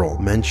spiral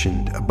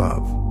mentioned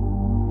above,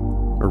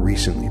 or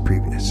recently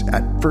previous.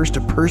 At first,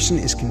 a person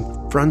is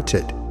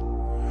confronted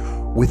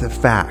with a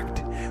fact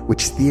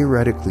which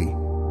theoretically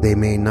they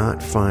may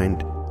not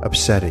find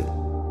upsetting.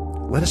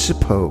 Let us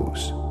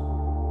suppose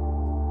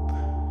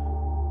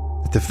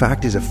that the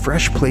fact is a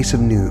fresh piece of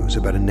news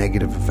about a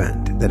negative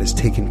event that has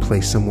taken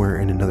place somewhere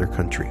in another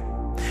country.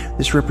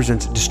 This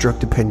represents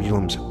destructive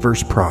pendulum's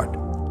first prod.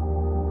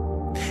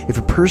 If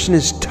a person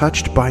is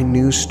touched by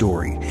news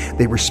story,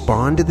 they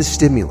respond to the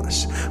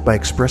stimulus by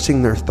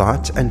expressing their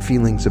thoughts and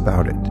feelings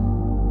about it.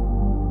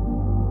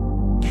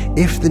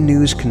 If the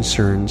news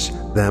concerns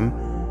them,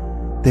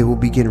 they will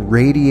begin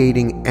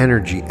radiating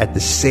energy at the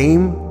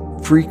same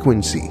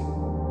frequency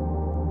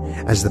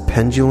as the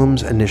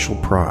pendulum's initial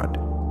prod.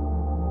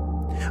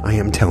 I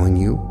am telling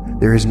you,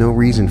 there is no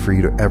reason for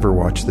you to ever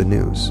watch the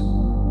news.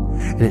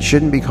 And it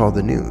shouldn't be called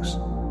the news.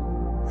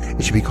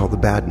 It should be called the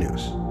bad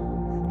news.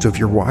 So if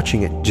you're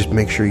watching it, just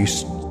make sure you,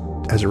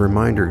 as a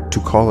reminder, to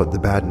call it the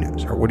bad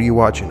news. Or what are you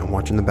watching? I'm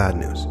watching the bad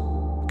news.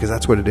 Because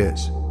that's what it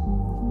is.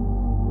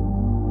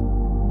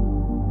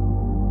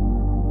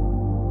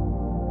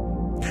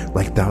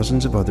 Like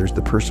thousands of others,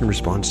 the person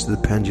responds to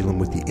the pendulum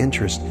with the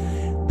interest,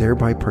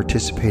 thereby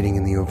participating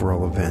in the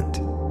overall event.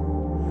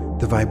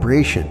 The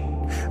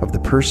vibration of the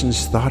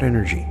person's thought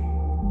energy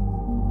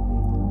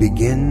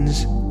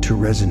begins to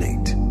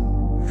resonate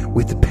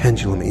with the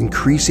pendulum,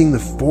 increasing the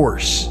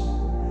force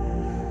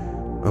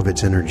of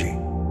its energy.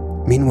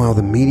 Meanwhile,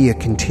 the media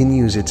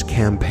continues its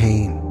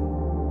campaign.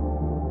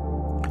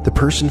 The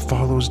person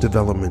follows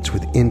developments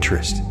with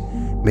interest,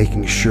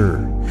 making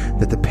sure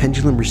that the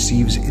pendulum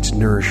receives its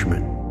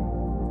nourishment.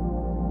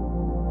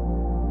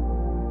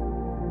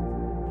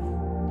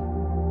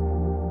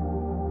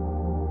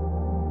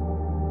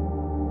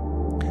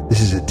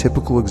 This is a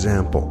typical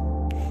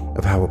example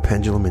of how a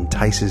pendulum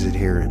entices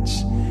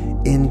adherents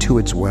into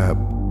its web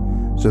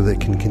so that it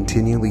can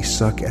continually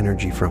suck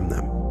energy from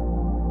them.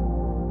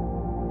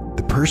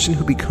 The person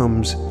who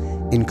becomes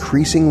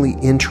increasingly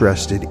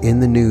interested in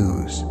the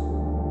news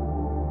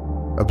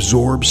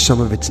absorbs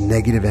some of its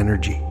negative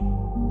energy.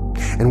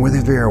 And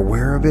whether they are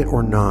aware of it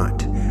or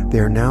not, they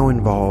are now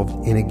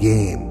involved in a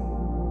game,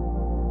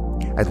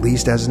 at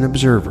least as an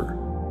observer.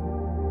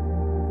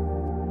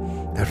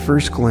 At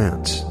first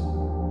glance,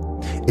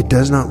 it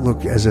does not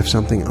look as if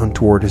something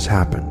untoward has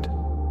happened.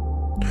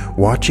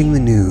 Watching the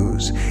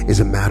news is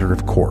a matter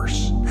of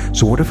course.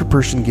 So what if a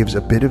person gives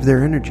a bit of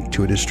their energy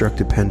to a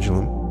destructive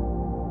pendulum?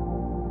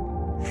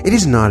 It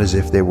is not as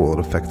if they will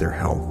affect their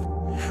health.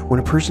 When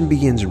a person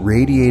begins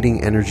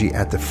radiating energy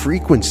at the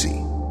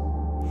frequency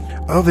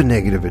of a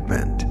negative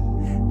event,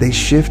 they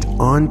shift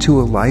onto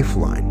a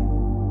lifeline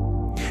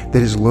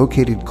that is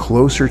located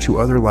closer to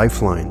other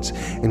lifelines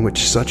in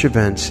which such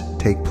events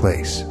take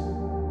place.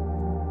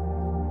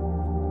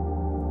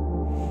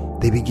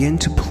 They begin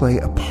to play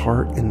a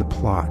part in the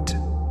plot.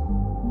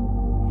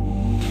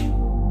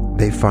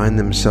 They find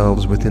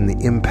themselves within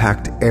the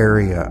impact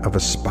area of a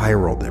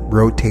spiral that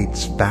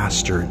rotates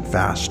faster and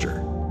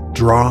faster,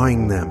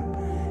 drawing them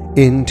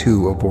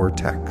into a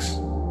vortex,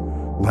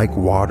 like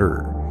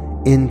water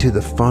into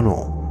the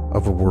funnel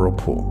of a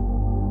whirlpool.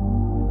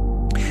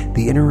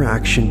 The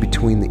interaction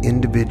between the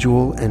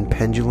individual and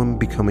pendulum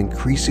become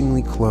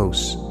increasingly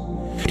close,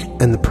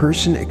 and the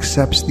person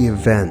accepts the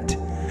event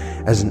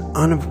as an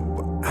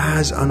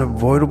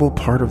unavoidable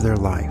part of their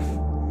life.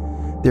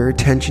 Their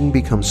attention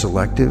becomes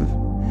selective,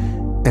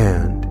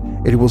 and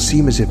it will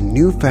seem as if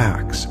new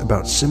facts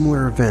about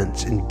similar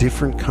events in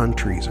different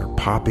countries are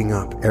popping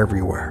up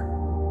everywhere.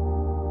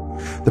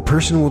 The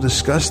person will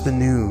discuss the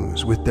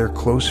news with their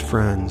close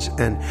friends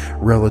and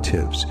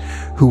relatives,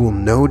 who will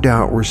no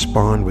doubt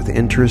respond with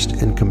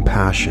interest and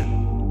compassion.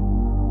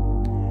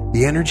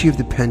 The energy of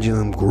the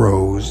pendulum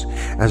grows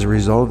as a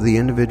result of the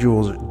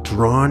individuals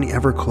drawn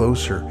ever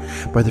closer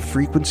by the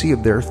frequency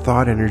of their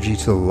thought energy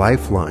to the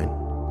lifeline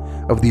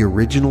of the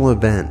original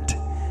event,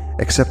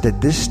 except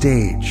at this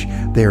stage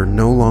they are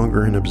no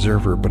longer an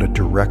observer but a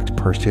direct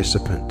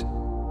participant.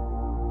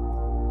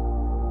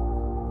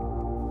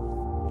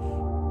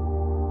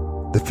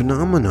 The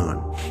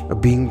phenomenon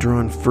of being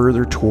drawn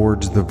further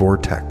towards the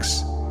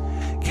vortex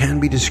can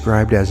be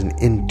described as an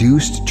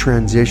induced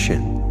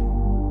transition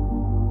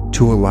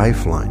to a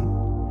lifeline,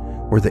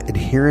 where the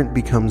adherent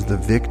becomes the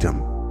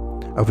victim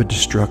of a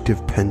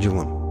destructive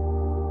pendulum.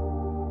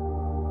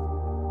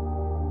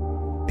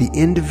 The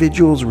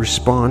individual's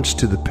response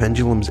to the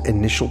pendulum's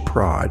initial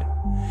prod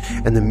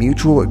and the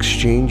mutual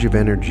exchange of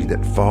energy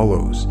that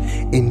follows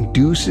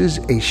induces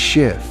a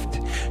shift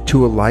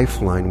to a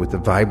lifeline with a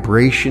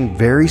vibration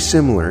very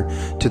similar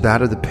to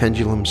that of the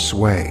pendulum's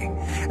sway.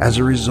 As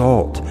a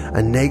result,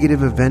 a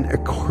negative event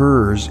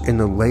occurs in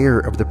the layer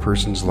of the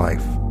person's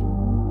life.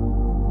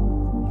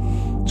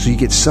 So you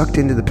get sucked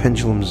into the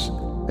pendulum's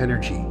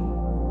energy,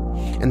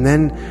 and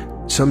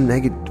then some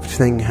negative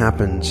thing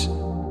happens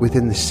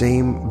within the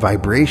same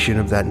vibration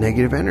of that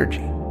negative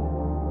energy.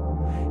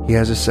 He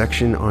has a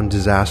section on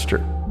disaster,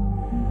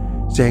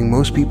 saying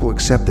most people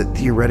accept that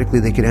theoretically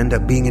they could end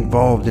up being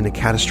involved in a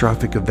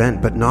catastrophic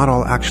event, but not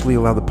all actually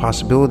allow the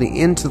possibility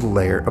into the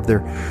layer of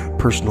their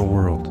personal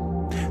world.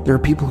 There are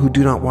people who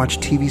do not watch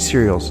TV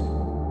serials,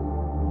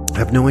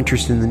 have no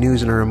interest in the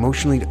news, and are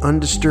emotionally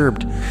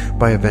undisturbed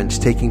by events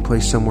taking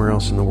place somewhere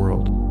else in the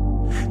world.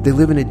 They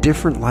live in a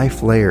different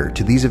life layer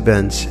to these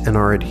events and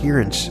are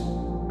adherents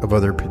of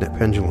other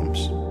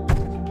pendulums.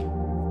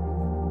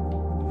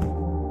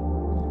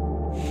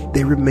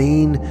 They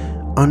remain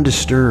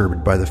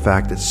undisturbed by the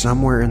fact that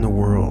somewhere in the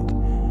world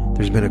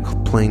there's been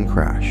a plane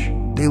crash.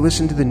 They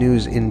listen to the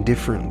news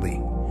indifferently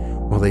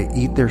while they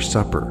eat their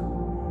supper,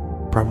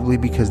 probably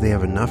because they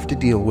have enough to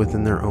deal with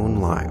in their own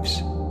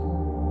lives.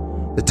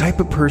 The type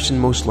of person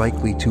most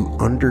likely to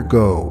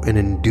undergo an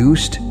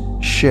induced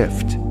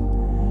shift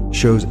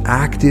shows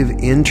active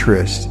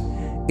interest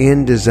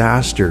in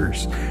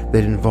disasters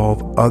that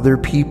involve other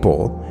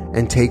people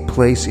and take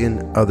place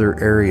in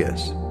other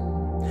areas.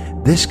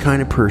 This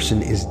kind of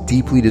person is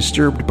deeply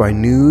disturbed by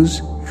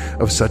news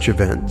of such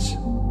events.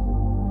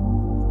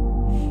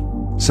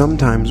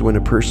 Sometimes when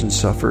a person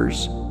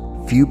suffers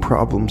few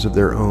problems of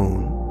their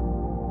own,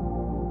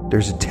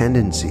 there's a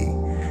tendency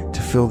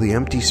to fill the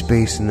empty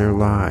space in their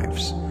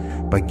lives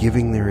by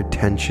giving their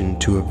attention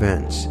to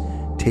events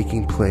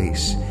taking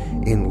place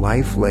in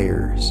life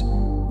layers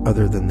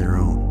other than their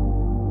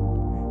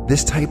own.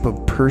 This type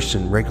of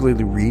person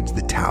regularly reads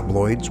the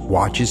tabloids,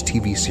 watches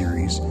TV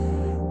series,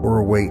 or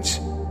awaits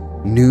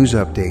news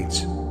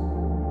updates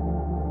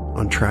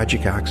on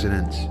tragic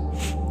accidents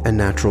and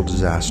natural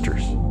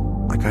disasters.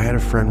 Like, I had a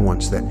friend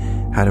once that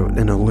had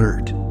an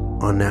alert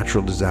on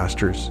natural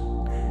disasters,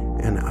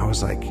 and I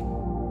was like,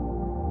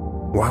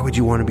 why would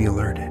you want to be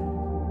alerted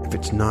if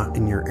it's not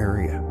in your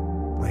area?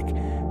 Like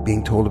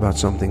being told about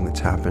something that's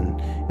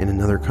happened in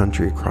another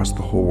country across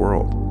the whole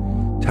world.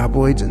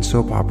 Tabloids and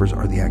soap operas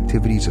are the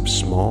activities of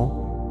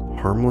small,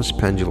 harmless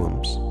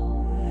pendulums.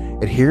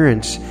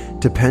 Adherence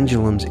to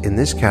pendulums in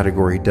this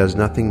category does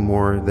nothing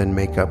more than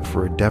make up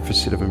for a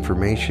deficit of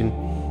information,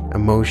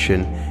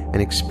 emotion,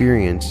 and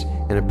experience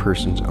in a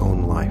person's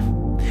own life.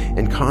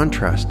 In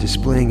contrast,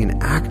 displaying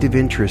an active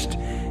interest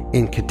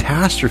in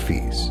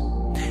catastrophes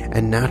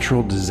and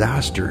natural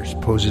disasters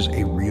poses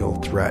a real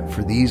threat,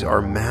 for these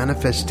are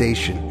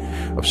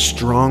manifestation of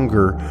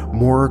stronger,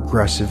 more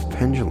aggressive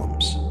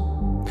pendulums.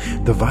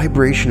 The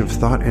vibration of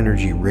thought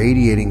energy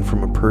radiating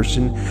from a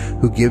person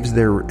who gives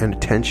their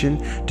attention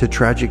to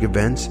tragic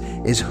events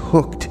is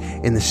hooked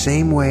in the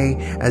same way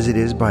as it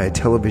is by a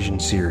television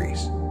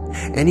series.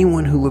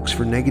 Anyone who looks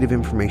for negative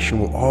information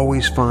will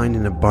always find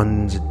an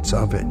abundance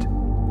of it.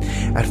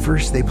 At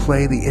first, they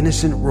play the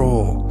innocent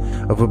role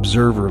of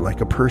observer,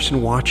 like a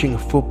person watching a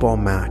football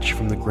match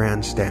from the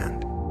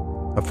grandstand.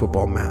 A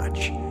football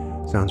match.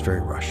 Sounds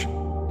very Russian.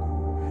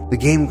 The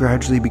game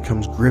gradually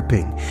becomes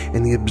gripping,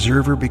 and the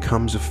observer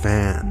becomes a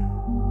fan.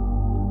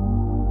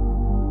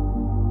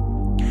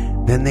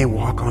 Then they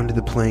walk onto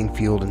the playing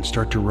field and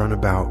start to run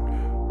about,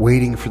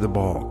 waiting for the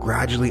ball.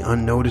 Gradually,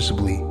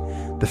 unnoticeably,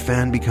 the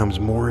fan becomes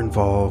more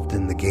involved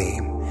in the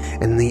game,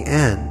 and in the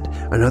end,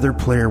 another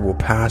player will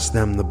pass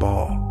them the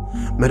ball.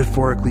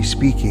 Metaphorically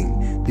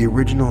speaking, the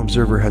original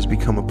observer has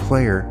become a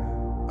player,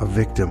 a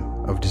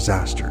victim of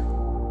disaster.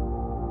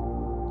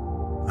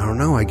 I don't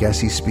know, I guess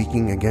he's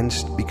speaking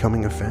against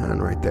becoming a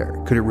fan right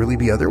there. Could it really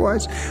be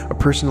otherwise? A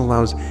person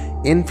allows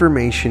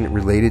information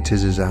related to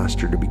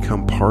disaster to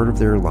become part of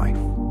their life.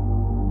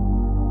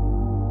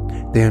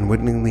 They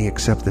unwittingly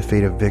accept the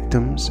fate of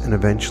victims and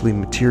eventually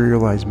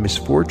materialize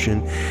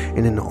misfortune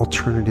in an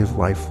alternative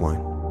lifeline.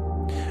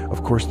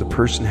 Of course, the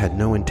person had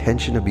no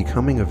intention of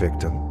becoming a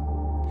victim,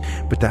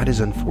 but that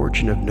is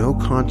unfortunate of no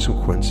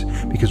consequence,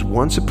 because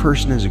once a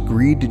person has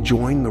agreed to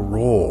join the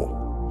role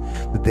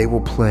that they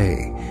will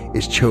play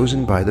is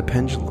chosen by the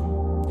pendulum.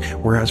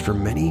 Whereas for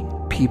many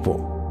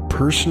people,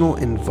 personal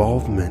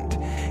involvement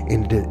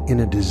in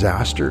a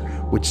disaster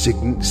would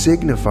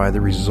signify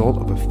the result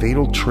of a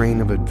fatal train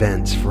of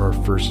events for our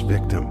first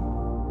victim.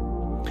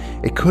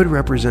 It could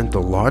represent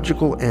the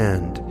logical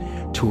end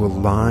to a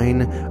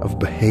line of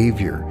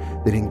behavior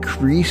that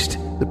increased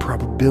the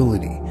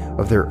probability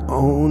of their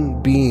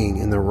own being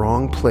in the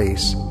wrong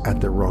place at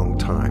the wrong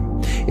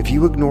time. If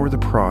you ignore the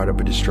prod of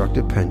a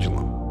destructive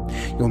pendulum,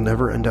 you'll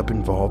never end up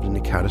involved in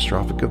a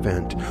catastrophic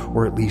event,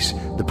 or at least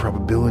the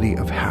probability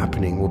of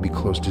happening will be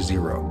close to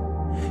zero.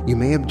 You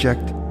may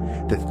object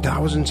that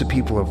thousands of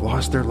people have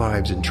lost their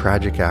lives in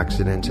tragic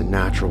accidents and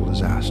natural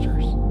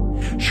disasters.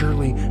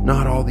 Surely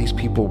not all these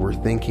people were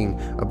thinking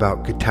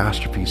about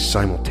catastrophes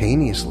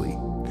simultaneously.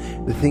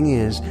 The thing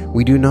is,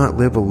 we do not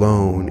live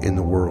alone in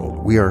the world.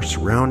 We are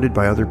surrounded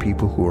by other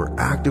people who are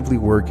actively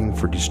working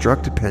for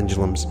destructive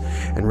pendulums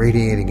and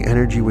radiating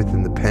energy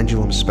within the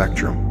pendulum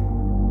spectrum.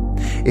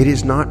 It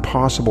is not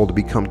possible to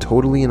become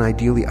totally and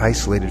ideally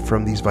isolated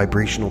from these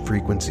vibrational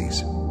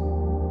frequencies.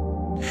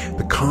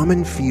 The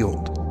common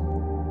field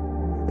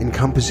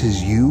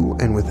encompasses you,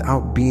 and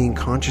without being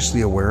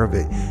consciously aware of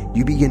it,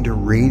 you begin to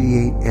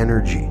radiate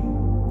energy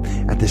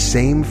at the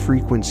same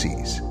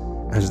frequencies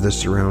as the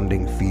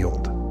surrounding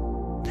field.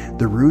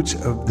 The roots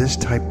of this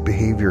type of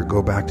behavior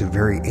go back to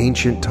very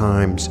ancient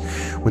times,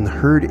 when the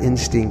herd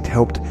instinct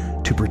helped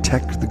to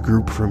protect the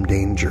group from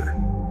danger.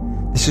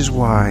 This is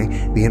why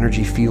the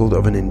energy field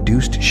of an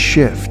induced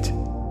shift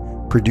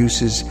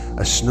produces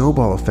a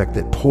snowball effect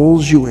that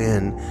pulls you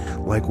in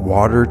like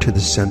water to the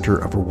center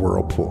of a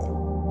whirlpool.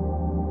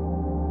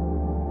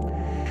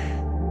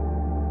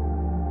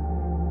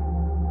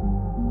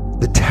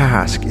 The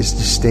task is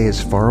to stay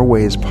as far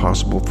away as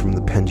possible from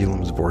the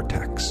pendulum's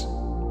vortex.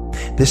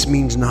 This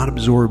means not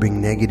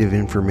absorbing negative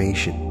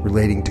information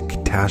relating to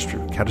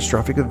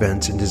catastrophic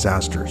events and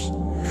disasters,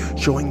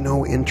 showing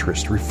no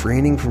interest,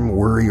 refraining from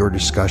worry or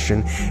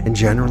discussion, and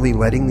generally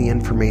letting the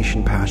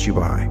information pass you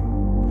by.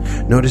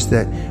 Notice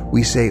that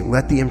we say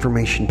let the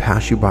information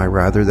pass you by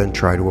rather than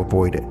try to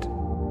avoid it.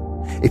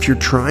 If you're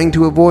trying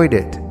to avoid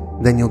it,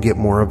 then you'll get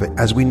more of it.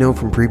 As we know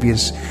from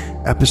previous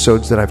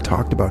episodes that I've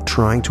talked about,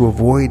 trying to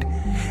avoid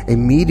a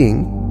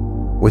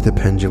meeting with a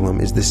pendulum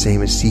is the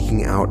same as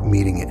seeking out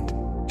meeting it.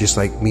 Just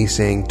like me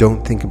saying,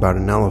 don't think about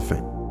an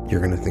elephant,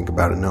 you're going to think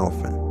about an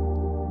elephant.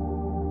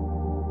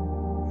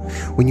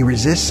 When you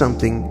resist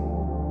something,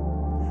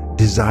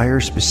 desire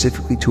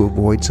specifically to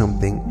avoid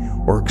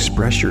something, or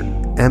express your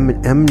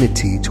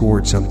enmity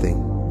towards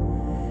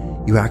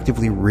something, you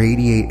actively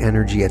radiate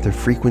energy at the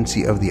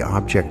frequency of the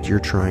object you're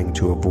trying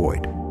to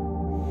avoid.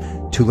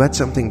 To let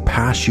something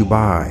pass you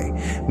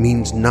by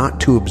means not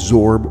to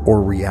absorb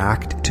or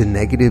react to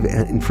negative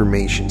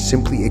information.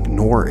 Simply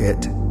ignore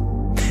it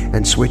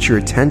and switch your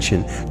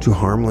attention to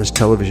harmless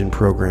television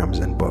programs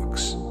and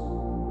books.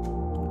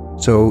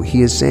 So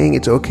he is saying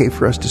it's okay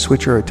for us to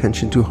switch our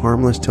attention to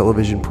harmless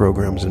television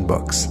programs and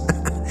books.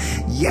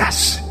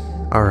 Yes!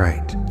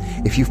 Alright.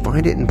 If you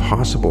find it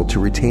impossible to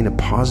retain a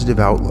positive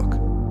outlook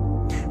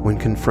when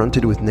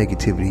confronted with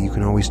negativity, you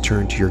can always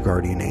turn to your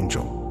guardian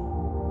angel.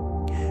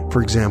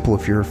 For example,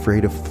 if you're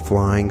afraid of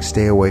flying,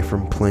 stay away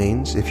from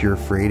planes. If you're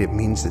afraid, it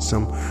means that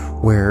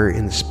somewhere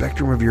in the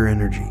spectrum of your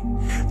energy,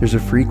 there's a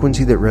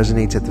frequency that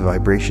resonates at the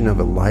vibration of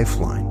a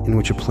lifeline in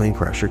which a plane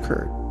crash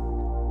occurred.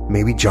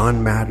 Maybe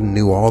John Madden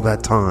knew all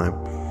that time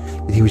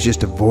that he was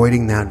just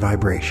avoiding that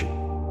vibration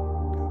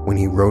when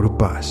he rode a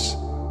bus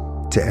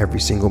to every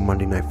single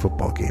Monday Night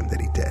Football game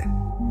that he did.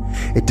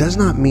 It does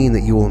not mean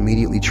that you will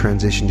immediately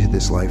transition to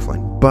this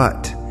lifeline,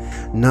 but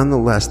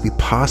nonetheless, the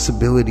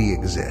possibility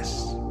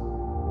exists.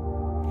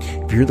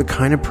 If you're the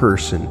kind of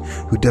person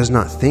who does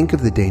not think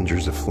of the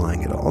dangers of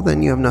flying at all,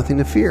 then you have nothing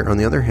to fear. On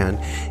the other hand,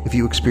 if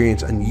you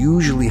experience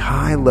unusually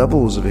high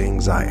levels of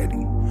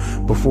anxiety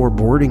before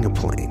boarding a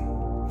plane,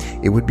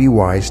 it would be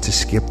wise to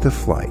skip the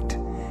flight.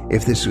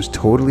 If this was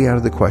totally out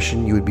of the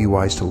question, you would be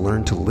wise to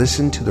learn to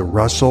listen to the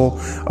rustle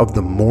of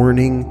the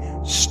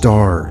morning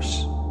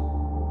stars.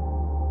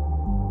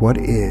 What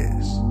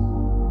is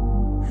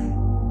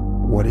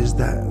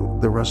that?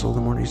 The rustle of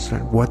the morning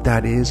stars? What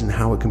that is and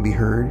how it can be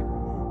heard,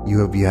 you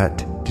have yet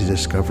to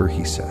discover,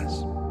 he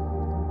says.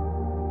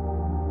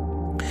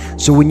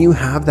 So when you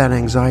have that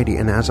anxiety,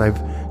 and as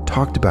I've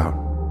talked about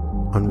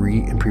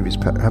in previous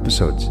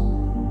episodes,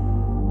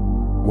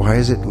 why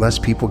is it less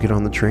people get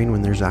on the train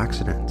when there's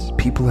accidents?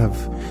 People have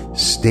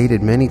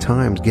stated many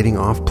times getting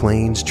off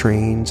planes,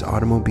 trains,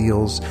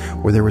 automobiles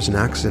where there was an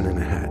accident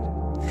ahead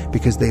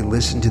because they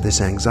listen to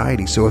this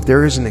anxiety. So if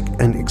there is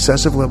an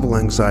excessive level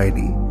of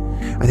anxiety,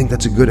 I think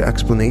that's a good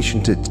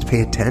explanation to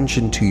pay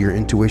attention to your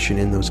intuition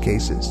in those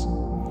cases.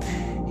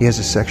 He has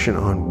a section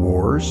on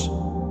wars,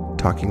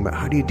 talking about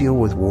how do you deal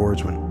with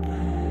wars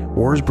when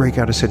wars break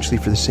out essentially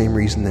for the same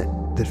reason that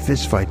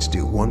fistfights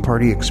do. One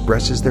party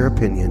expresses their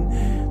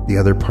opinion, the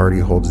other party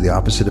holds the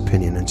opposite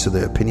opinion, and so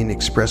the opinion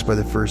expressed by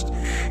the first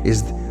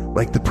is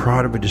like the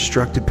prod of a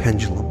destructive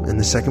pendulum, and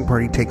the second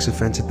party takes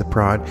offense at the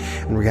prod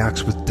and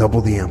reacts with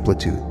double the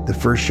amplitude. The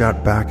first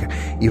shot back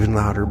even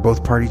louder.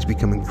 Both parties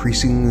become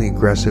increasingly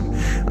aggressive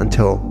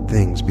until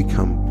things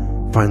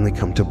finally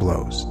come to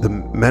blows.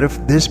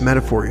 This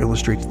metaphor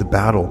illustrates the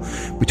battle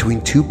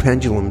between two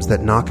pendulums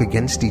that knock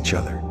against each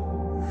other,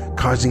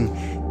 causing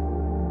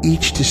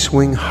each to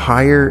swing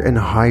higher and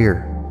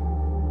higher.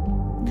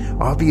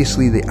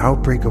 Obviously, the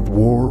outbreak of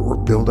war or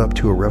build-up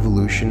to a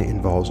revolution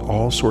involves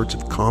all sorts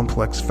of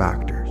complex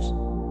factors.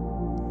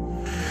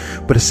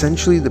 But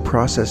essentially, the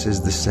process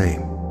is the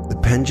same. The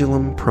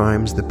pendulum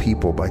primes the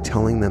people by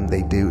telling them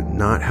they do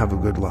not have a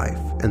good life,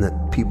 and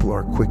that people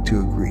are quick to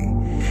agree.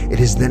 It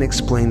is then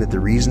explained that the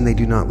reason they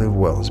do not live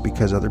well is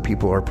because other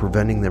people are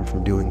preventing them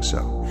from doing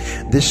so.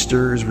 This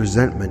stirs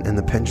resentment, and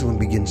the pendulum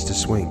begins to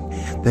swing.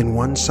 Then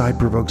one side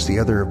provokes the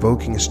other,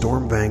 evoking a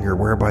storm of anger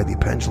whereby the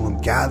pendulum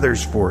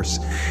gathers force,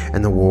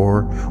 and the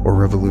war or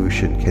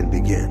revolution can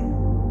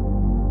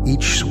begin.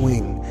 Each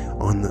swing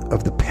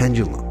of the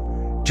pendulum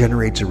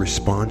generates a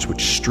response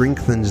which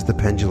strengthens the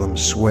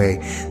pendulum's sway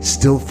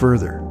still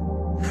further.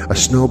 A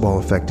snowball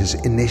effect is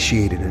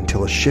initiated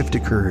until a shift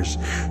occurs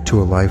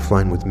to a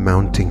lifeline with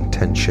mounting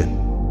tension.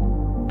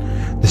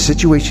 The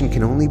situation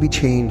can only be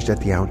changed at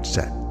the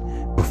outset,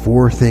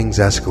 before things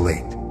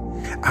escalate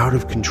out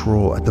of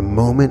control, at the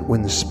moment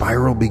when the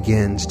spiral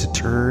begins to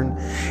turn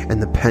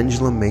and the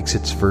pendulum makes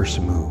its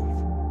first move.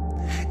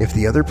 If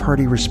the other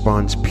party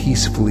responds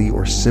peacefully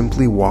or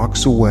simply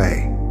walks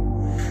away,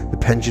 the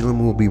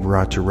pendulum will be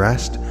brought to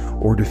rest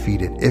or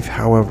defeated. If,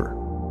 however,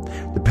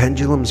 the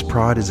pendulum's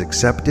prod is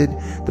accepted,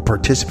 the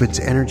participant's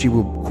energy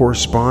will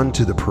correspond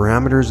to the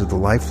parameters of the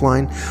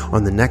lifeline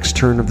on the next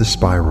turn of the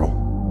spiral.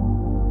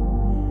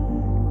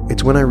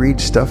 It's when I read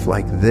stuff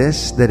like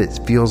this that it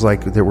feels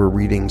like that we're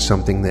reading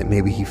something that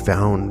maybe he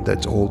found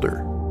that's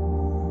older,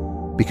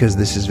 because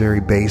this is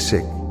very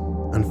basic.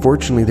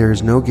 Unfortunately, there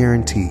is no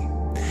guarantee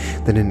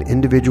that an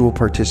individual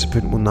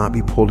participant will not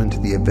be pulled into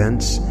the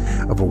events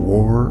of a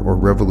war or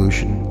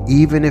revolution,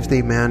 even if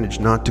they manage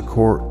not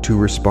to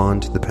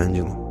respond to the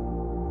pendulum.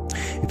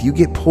 If you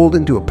get pulled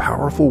into a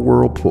powerful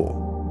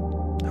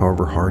whirlpool,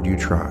 however hard you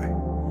try,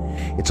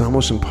 it's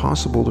almost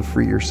impossible to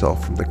free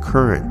yourself from the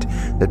current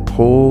that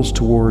pulls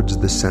towards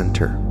the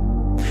center.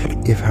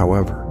 If,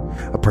 however,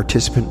 a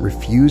participant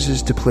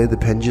refuses to play the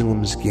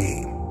pendulum's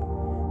game,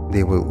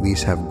 they will at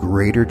least have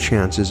greater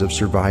chances of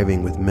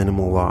surviving with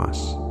minimal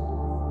loss.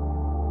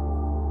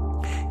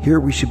 Here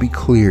we should be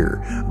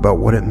clear about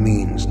what it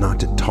means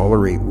not to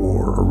tolerate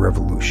war or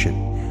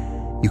revolution.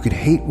 You could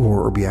hate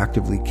war or be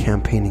actively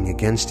campaigning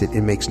against it.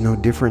 It makes no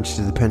difference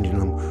to the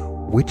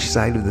pendulum which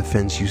side of the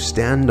fence you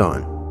stand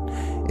on.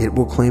 It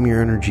will claim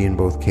your energy in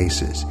both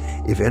cases.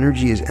 If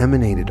energy is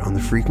emanated on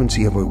the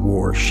frequency of a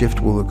war,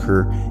 shift will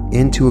occur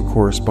into a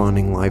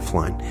corresponding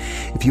lifeline.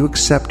 If you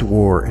accept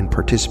war and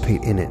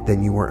participate in it,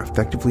 then you are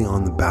effectively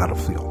on the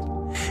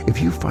battlefield.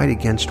 If you fight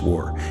against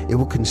war, it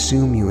will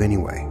consume you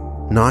anyway.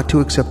 Not to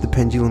accept the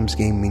pendulum's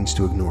game means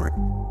to ignore it.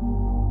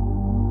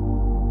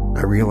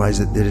 I realize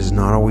that it is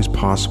not always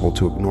possible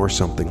to ignore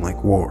something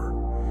like war,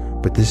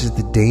 but this is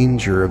the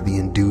danger of the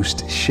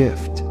induced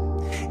shift.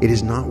 It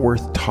is not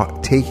worth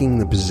taking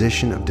the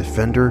position of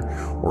defender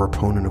or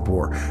opponent of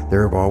war.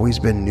 There have always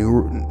been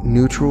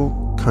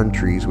neutral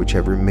countries which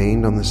have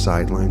remained on the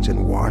sidelines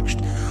and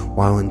watched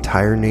while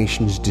entire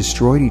nations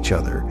destroyed each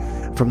other.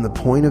 From the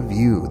point of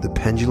view, the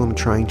pendulum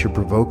trying to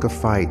provoke a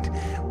fight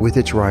with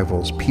its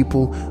rivals,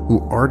 people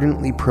who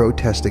ardently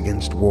protest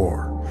against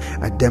war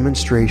at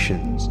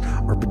demonstrations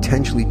are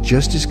potentially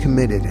just as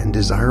committed and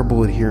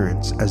desirable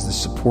adherents as the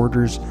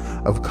supporters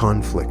of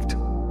conflict.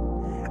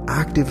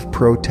 Active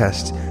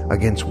protest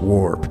against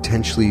war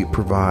potentially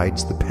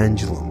provides the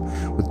pendulum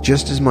with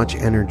just as much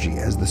energy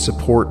as the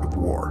support of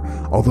war,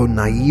 although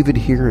naive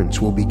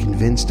adherents will be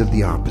convinced of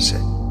the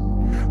opposite.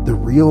 The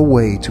real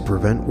way to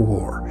prevent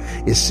war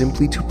is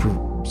simply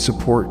to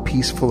support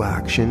peaceful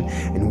action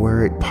and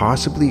where it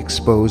possibly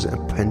expose a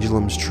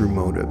pendulum's true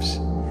motives.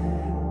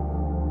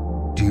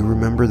 Do you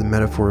remember the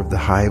metaphor of the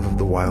hive of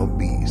the wild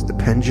bees? The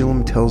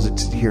pendulum tells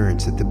its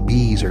adherents that the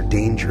bees are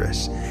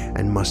dangerous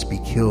and must be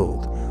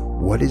killed.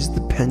 What is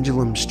the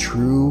pendulum's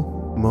true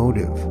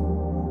motive?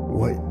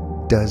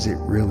 What does it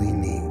really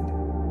need?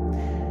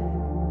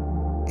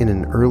 In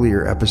an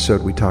earlier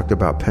episode, we talked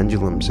about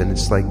pendulums, and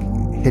it's like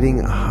hitting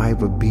a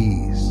hive of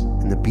bees,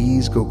 and the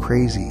bees go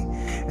crazy.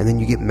 And then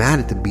you get mad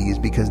at the bees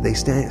because they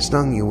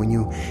stung you when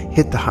you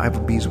hit the hive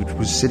of bees, which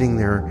was sitting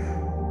there,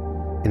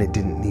 and it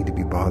didn't need to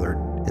be bothered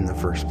in the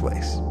first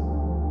place.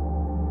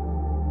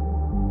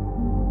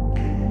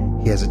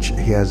 He has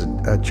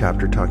a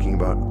chapter talking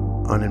about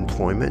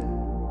unemployment,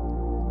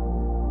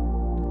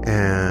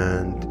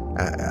 and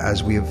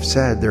as we have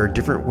said, there are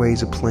different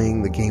ways of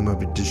playing the game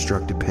of a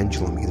destructive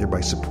pendulum, either by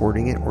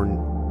supporting it or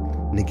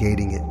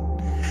negating it.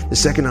 The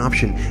second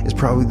option is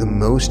probably the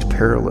most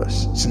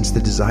perilous, since the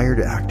desire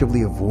to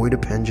actively avoid a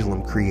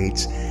pendulum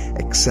creates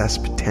excess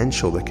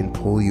potential that can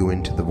pull you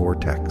into the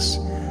vortex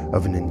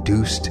of an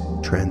induced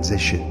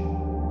transition.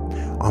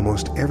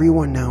 Almost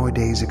everyone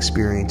nowadays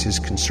experiences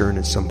concern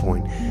at some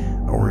point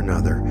or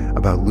another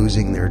about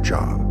losing their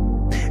job.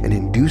 An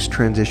induced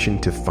transition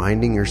to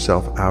finding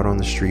yourself out on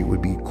the street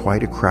would be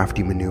quite a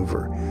crafty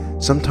maneuver.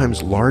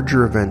 Sometimes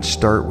larger events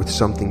start with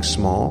something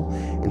small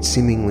and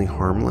seemingly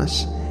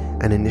harmless.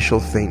 An initial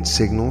faint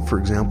signal, for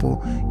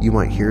example, you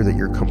might hear that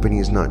your company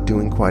is not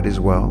doing quite as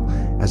well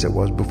as it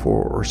was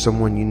before, or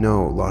someone you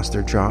know lost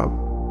their job.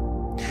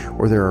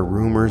 Or there are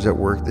rumors at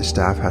work that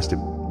staff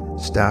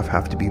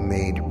have to be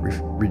made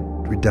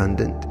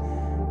redundant.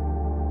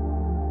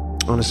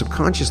 On a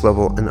subconscious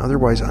level, an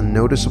otherwise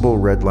unnoticeable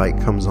red light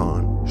comes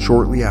on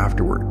shortly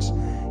afterwards.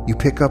 You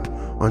pick up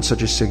on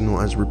such a signal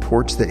as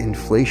reports that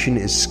inflation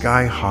is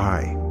sky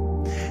high.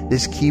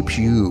 This keeps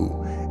you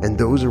and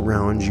those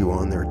around you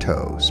on their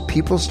toes.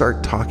 People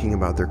start talking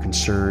about their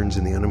concerns,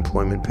 and the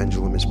unemployment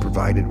pendulum is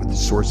provided with a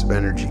source of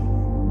energy.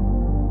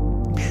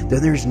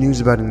 Then there's news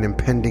about an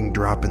impending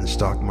drop in the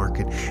stock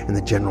market, and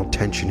the general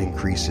tension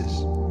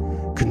increases.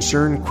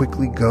 Concern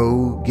quickly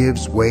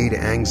gives way to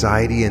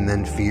anxiety and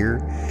then fear,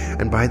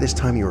 and by this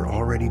time you are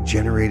already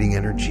generating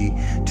energy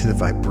to the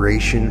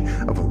vibration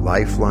of a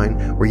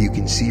lifeline where you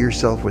can see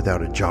yourself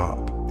without a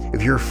job.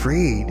 If you're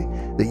afraid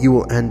that you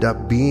will end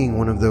up being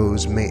one of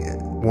those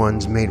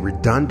ones made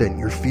redundant,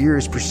 your fear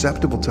is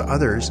perceptible to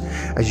others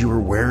as you are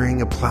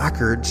wearing a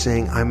placard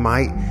saying, "I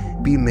might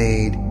be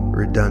made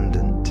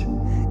redundant."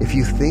 If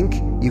you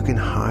think you can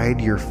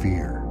hide your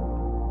fear,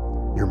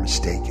 you're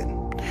mistaken.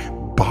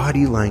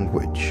 Body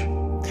language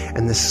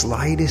and the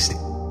slightest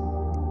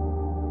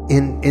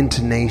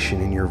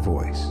intonation in your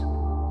voice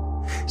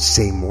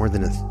say more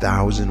than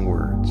 1,000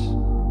 words.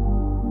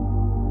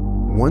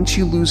 Once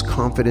you lose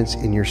confidence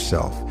in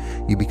yourself,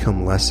 you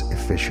become less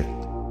efficient.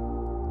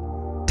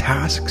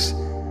 Tasks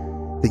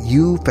that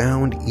you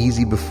found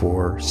easy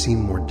before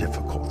seem more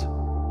difficult.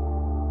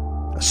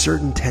 A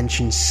certain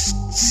tension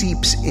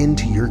seeps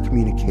into your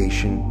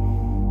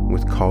communication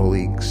with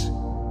colleagues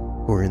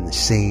who are in the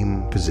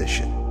same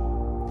position.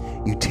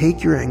 You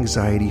take your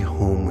anxiety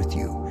home with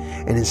you,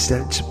 and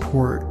instead of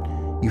support,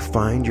 you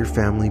find your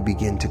family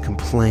begin to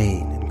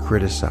complain and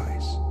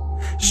criticize.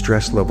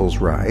 Stress levels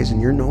rise,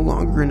 and you're no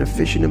longer an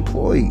efficient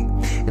employee.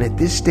 And at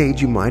this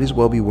stage, you might as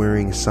well be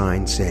wearing a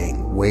sign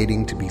saying,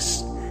 "Waiting to be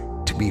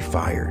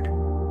fired."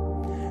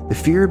 The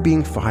fear of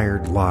being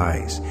fired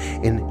lies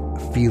in a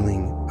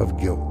feeling of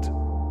guilt,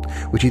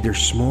 which either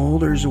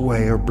smolders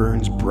away or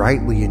burns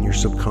brightly in your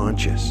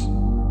subconscious.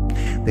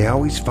 They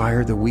always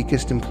fire the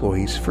weakest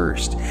employees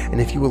first,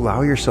 and if you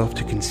allow yourself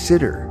to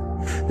consider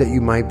that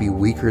you might be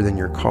weaker than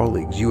your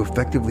colleagues, you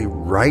effectively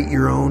write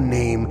your own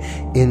name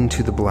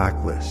into the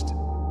blacklist.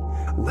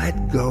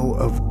 Let go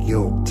of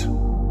guilt.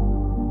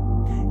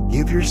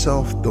 Give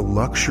yourself the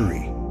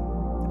luxury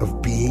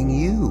of being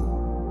you.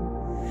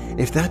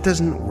 If that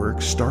doesn't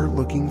work, start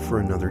looking for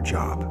another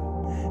job,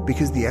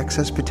 because the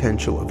excess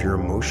potential of your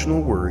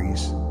emotional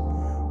worries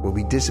will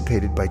be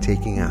dissipated by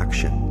taking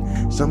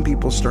action. Some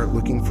people start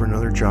looking for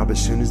another job as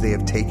soon as they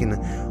have taken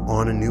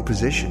on a new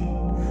position,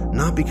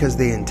 not because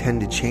they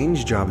intend to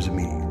change jobs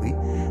immediately,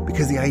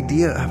 because the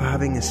idea of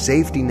having a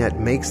safety net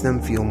makes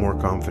them feel more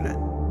confident.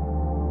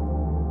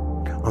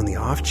 On the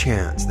off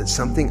chance that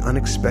something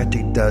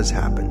unexpected does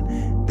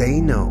happen,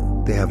 they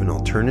know they have an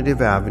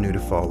alternative avenue to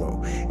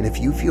follow, and if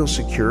you feel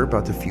secure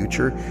about the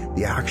future,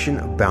 the action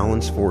of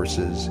balanced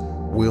forces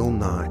will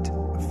not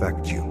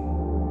affect you.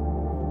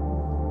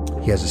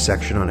 He has a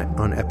section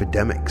on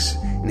epidemics,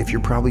 and if you're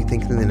probably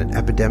thinking that an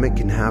epidemic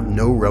can have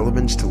no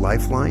relevance to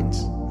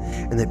lifelines,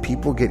 and that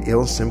people get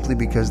ill simply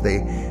because they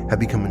have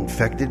become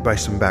infected by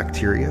some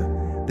bacteria,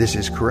 this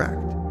is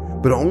correct,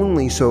 but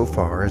only so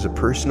far as a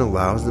person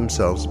allows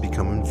themselves to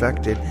become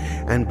infected,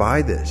 and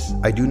by this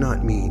I do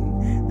not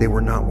mean they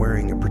were not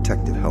wearing a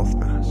protective health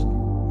mask.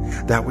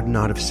 That would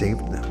not have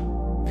saved them.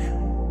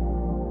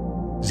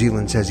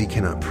 Zeland says he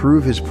cannot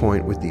prove his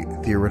point with the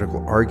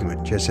theoretical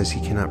argument, just as he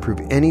cannot prove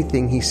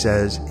anything he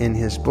says in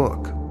his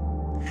book.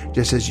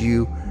 Just as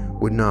you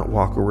would not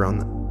walk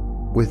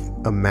around with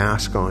a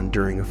mask on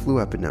during a flu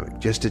epidemic,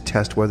 just to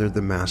test whether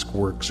the mask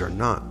works or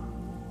not.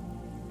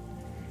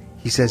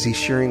 He says he's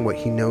sharing what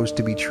he knows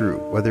to be true.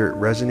 Whether it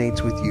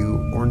resonates with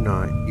you or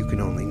not, you can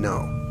only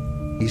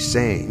know. He's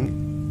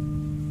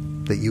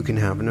saying that you can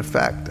have an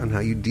effect on how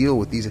you deal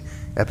with these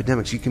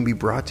epidemics. You can be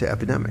brought to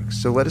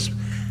epidemics. So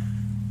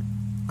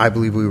I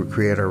believe we would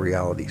create our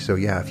reality. So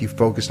yeah, if you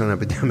focused on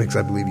epidemics,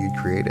 I believe you'd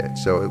create it.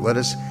 So let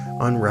us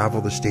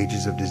unravel the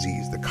stages of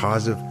disease. The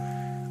cause of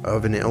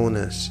an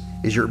illness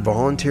is your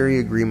voluntary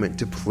agreement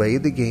to play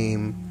the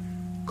game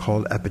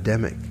called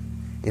epidemic.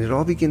 And it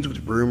all begins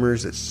with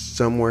rumors that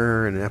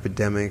somewhere in an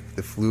epidemic,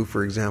 the flu,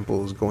 for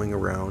example, is going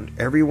around.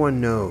 Everyone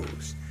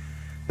knows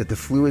that the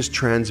flu is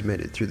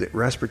transmitted through the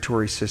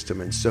respiratory system,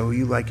 and so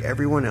you, like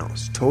everyone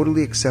else,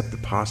 totally accept the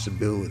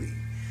possibility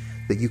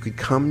that you could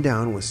come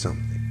down with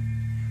something.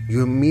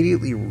 You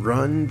immediately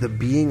run the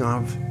being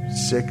of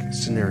sick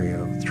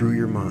scenario through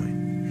your mind.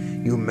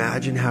 You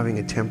imagine having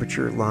a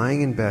temperature,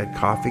 lying in bed,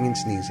 coughing and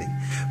sneezing.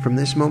 From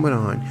this moment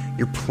on,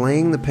 you're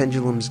playing the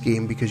pendulum's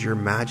game because your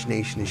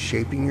imagination is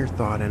shaping your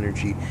thought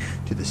energy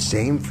to the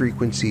same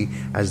frequency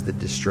as the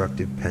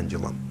destructive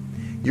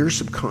pendulum. Your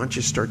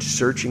subconscious starts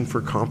searching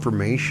for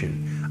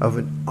confirmation of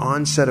an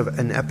onset of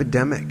an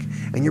epidemic,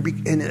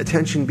 and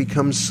attention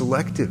becomes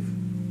selective.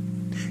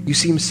 You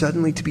seem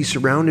suddenly to be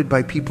surrounded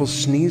by people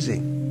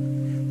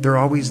sneezing. They're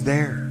always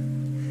there.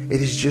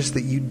 It is just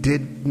that you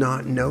did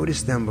not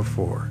notice them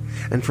before.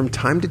 And from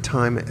time to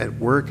time, at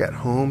work, at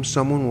home,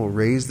 someone will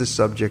raise the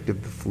subject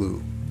of the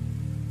flu.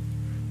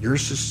 Your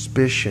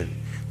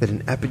suspicion that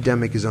an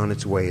epidemic is on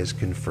its way is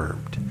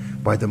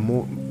confirmed by the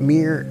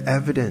mere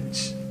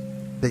evidence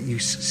that you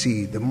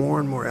see, the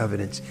more and more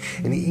evidence.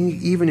 And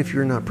even if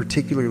you're not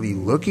particularly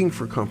looking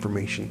for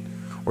confirmation,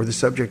 or the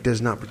subject does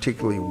not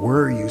particularly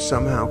worry you,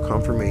 somehow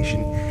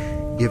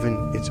confirmation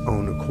given its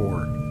own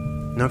accord.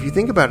 Now, if you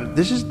think about it,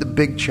 this is the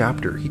big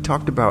chapter. He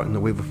talked about in The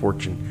Wave of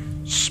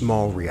Fortune,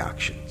 small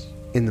reactions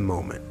in the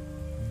moment.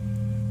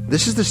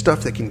 This is the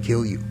stuff that can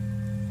kill you.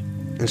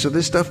 And so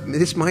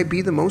this might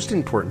be the most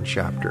important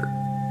chapter.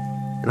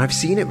 And I've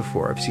seen it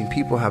before. I've seen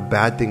people have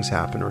bad things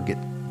happen or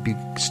be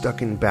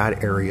stuck in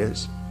bad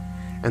areas.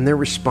 And their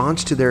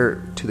response to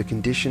the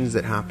conditions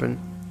that happen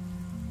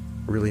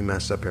really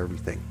mess up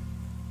everything.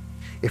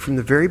 If from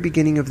the very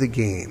beginning of the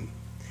game,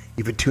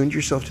 you've attuned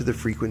yourself to the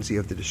frequency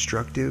of the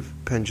destructive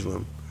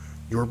pendulum,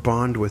 your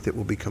bond with it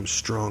will become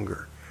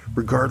stronger,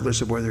 regardless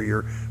of whether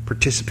your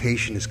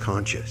participation is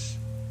conscious.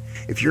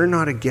 If you're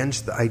not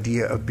against the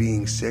idea of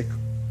being sick,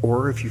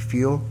 or if you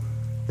feel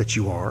that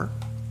you are,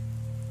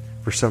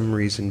 for some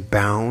reason,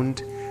 bound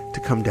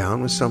to come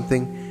down with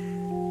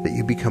something, that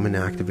you become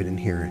inactive and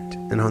inherent.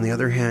 And on the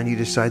other hand, you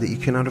decide that you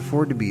cannot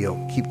afford to be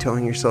ill. Keep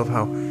telling yourself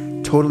how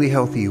totally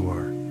healthy you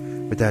are.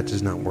 But that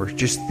does not work.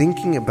 Just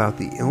thinking about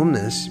the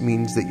illness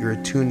means that you're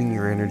attuning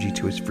your energy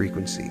to its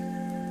frequency.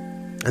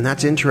 And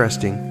that's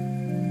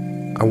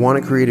interesting. I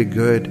want to create a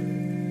good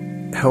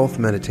health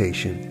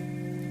meditation.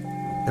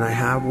 And I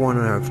have one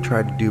I've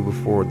tried to do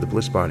before, the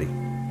Bliss Body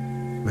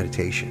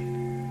meditation.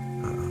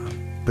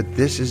 But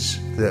this is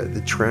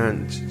the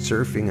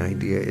transurfing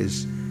idea,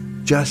 is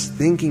just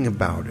thinking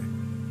about it.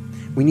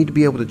 We need to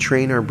be able to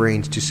train our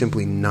brains to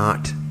simply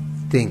not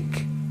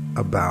think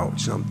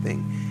about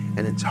something.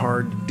 And it's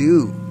hard to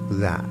do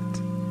that.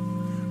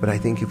 But I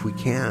think if we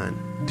can,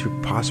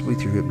 possibly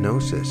through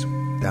hypnosis,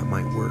 that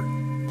might work.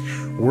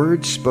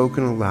 Words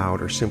spoken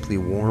aloud are simply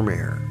warm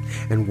air,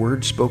 and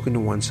words spoken to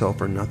oneself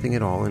are nothing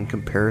at all in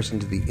comparison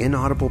to the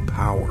inaudible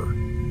power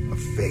of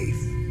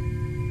faith.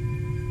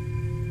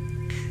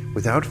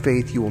 Without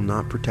faith, you will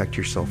not protect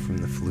yourself from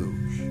the flu,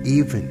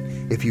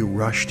 even if you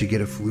rush to get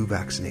a flu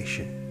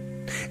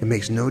vaccination. It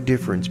makes no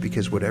difference,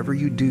 because whatever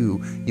you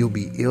do, you'll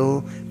be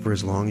ill for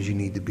as long as you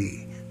need to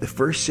be. The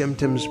first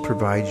symptoms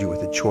provide you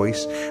with a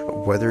choice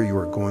of whether you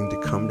are going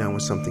to come down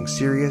with something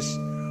serious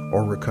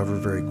or recover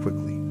very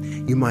quickly.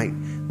 You might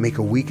make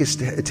a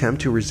weakest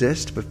attempt to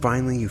resist, but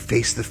finally you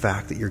face the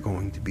fact that you're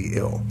going to be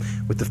ill.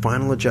 With the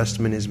final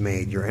adjustment is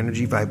made, your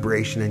energy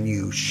vibration and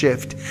you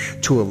shift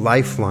to a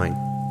lifeline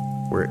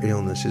where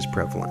illness is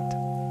prevalent.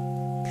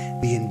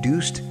 The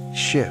induced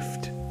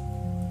shift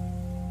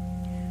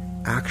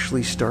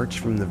actually starts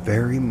from the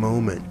very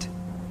moment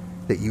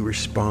that you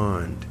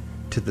respond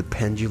to the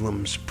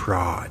pendulum's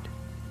prod.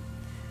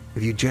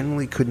 If you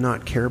generally could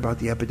not care about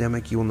the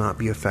epidemic, you will not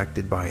be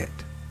affected by it.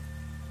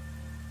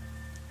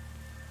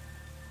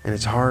 And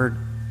it's hard.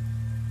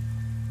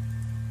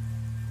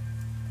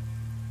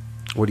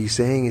 What he's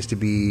saying is to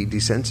be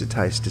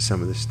desensitized to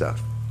some of this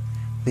stuff.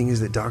 The thing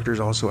is that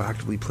doctors also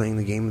actively playing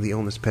the game of the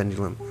illness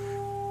pendulum.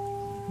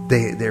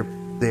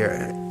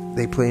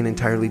 They play an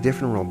entirely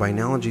different role. By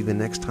analogy, the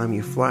next time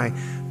you fly,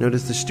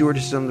 notice the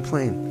stewardesses on the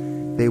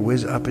plane. They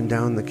whiz up and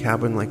down the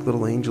cabin like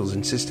little angels,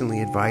 insistently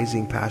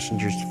advising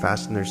passengers to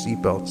fasten their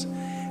seatbelts.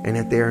 And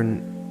yet they are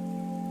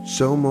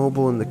So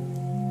mobile in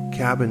the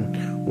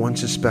cabin, one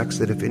suspects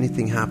that if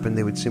anything happened,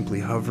 they would simply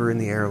hover in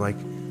the air like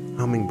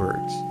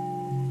hummingbirds.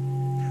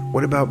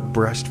 What about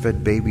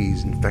breastfed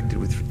babies infected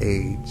with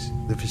AIDS?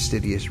 The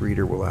fastidious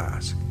reader will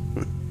ask.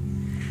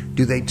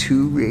 Do they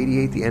too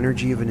radiate the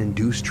energy of an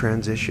induced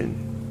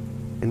transition?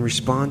 In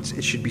response,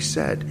 it should be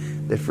said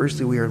that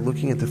firstly, we are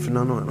looking at the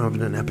phenomenon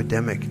of an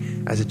epidemic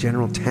as a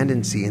general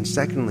tendency, and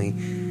secondly,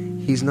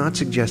 he's not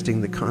suggesting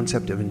the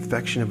concept of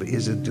infection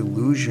is a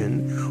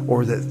delusion,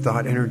 or that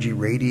thought energy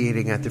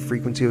radiating at the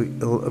frequency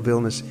of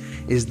illness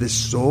is the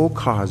sole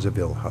cause of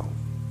ill health.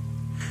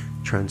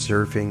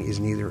 Transurfing is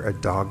neither a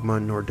dogma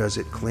nor does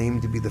it claim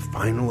to be the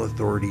final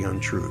authority on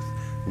truth.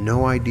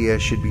 No idea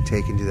should be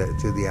taken to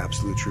the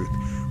absolute truth.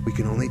 We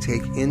can only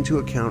take into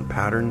account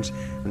patterns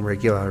and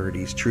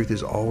regularities. Truth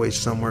is always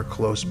somewhere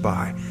close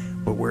by,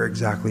 but where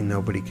exactly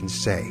nobody can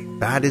say.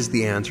 That is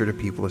the answer to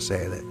people who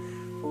say that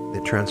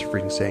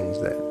Transurfing saying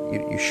is that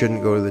you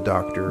shouldn't go to the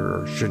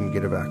doctor or shouldn't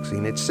get a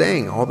vaccine. It's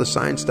saying all the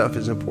science stuff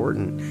is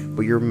important,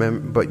 but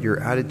your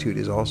attitude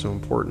is also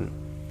important.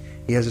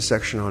 He has a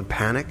section on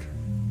panic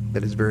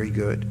that is very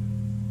good,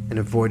 and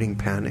avoiding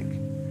panic,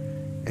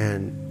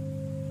 and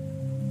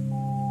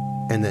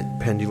that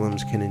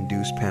pendulums can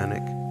induce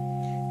panic.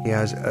 He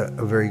has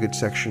a very good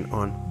section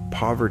on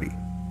poverty,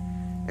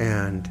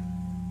 and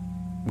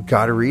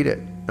got to read it.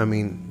 I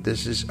mean,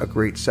 this is a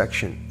great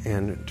section,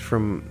 and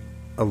from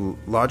a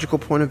logical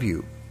point of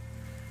view,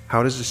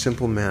 how does a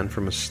simple man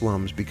from a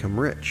slums become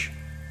rich?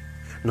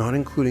 Not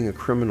including a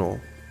criminal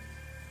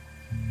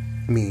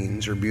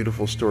means or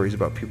beautiful stories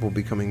about people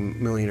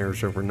becoming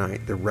millionaires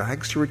overnight. The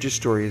rags to riches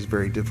story is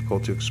very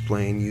difficult to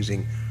explain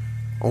using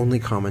only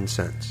common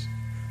sense.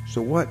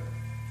 So what,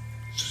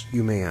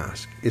 you may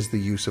ask, is the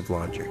use of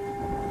logic?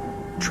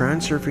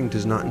 Transurfing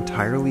does not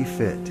entirely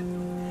fit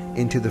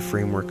into the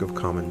framework of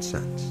common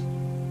sense.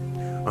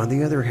 On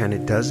the other hand,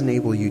 it does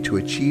enable you to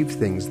achieve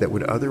things that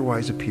would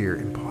otherwise appear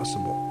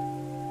impossible.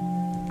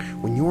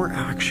 When your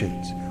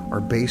actions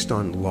are based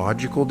on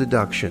logical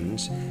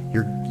deductions,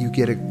 you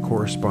get a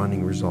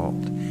corresponding result.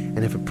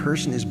 And if a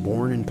person is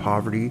born in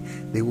poverty,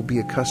 they will be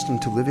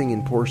accustomed to living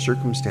in poor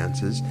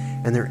circumstances,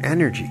 and their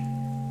energy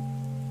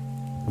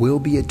will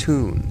be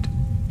attuned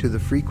to the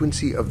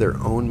frequency of their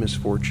own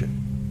misfortune.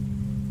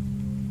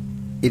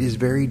 It is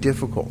very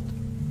difficult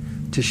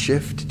to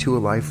shift to a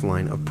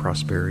lifeline of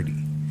prosperity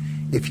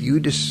if you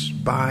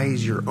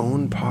despise your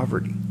own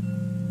poverty,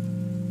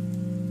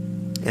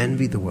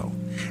 envy the wealth,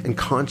 and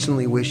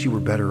constantly wish you were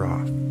better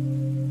off.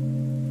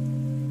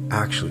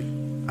 Actually,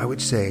 I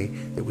would say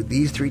that with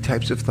these three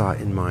types of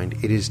thought in mind,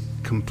 it is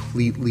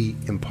completely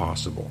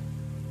impossible.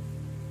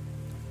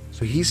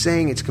 So he's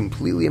saying it's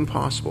completely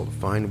impossible to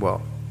find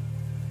wealth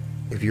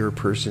if you're a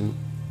person,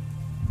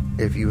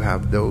 if you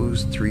have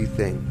those three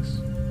things.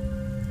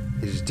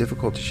 It is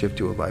difficult to shift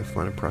to a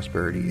lifeline of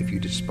prosperity if you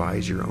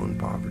despise your own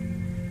poverty,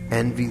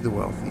 envy the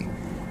wealthy,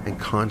 and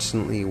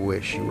constantly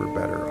wish you were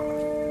better off.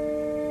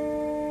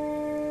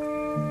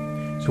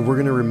 So we're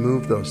going to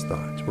remove those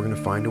thoughts. We're going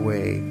to find a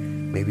way,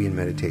 maybe in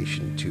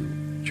meditation,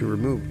 to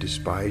remove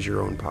despise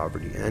your own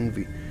poverty,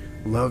 envy,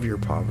 love your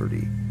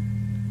poverty,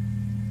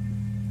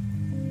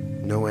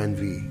 no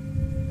envy,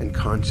 and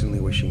constantly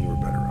wishing you were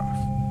better off.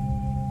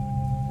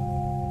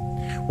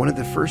 One of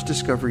the first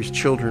discoveries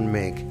children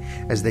make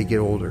as they get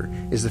older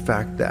is the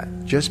fact that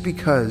just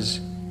because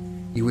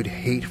you would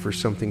hate for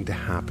something to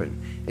happen,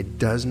 it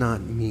does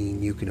not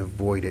mean you can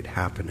avoid it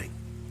happening.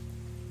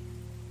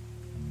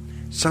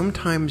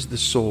 Sometimes the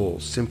soul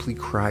simply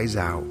cries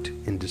out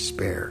in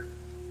despair.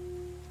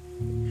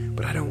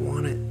 But I don't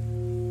want it.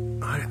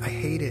 I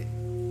hate it.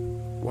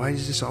 Why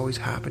does this always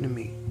happen to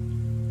me?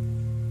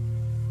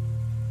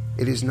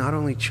 It is not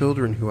only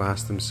children who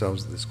ask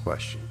themselves this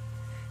question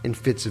in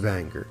fits of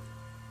anger,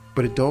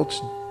 but adults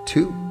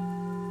too.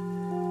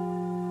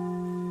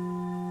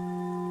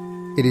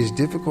 It is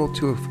difficult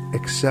to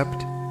accept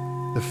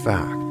the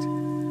fact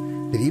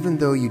that even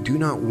though you do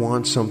not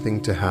want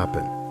something to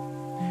happen,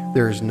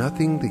 there is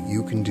nothing that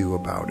you can do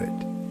about it.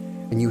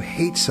 And you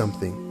hate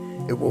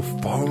something, it will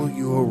follow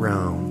you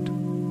around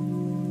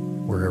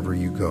wherever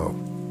you go.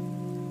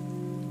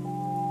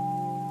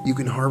 You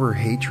can harbor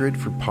hatred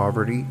for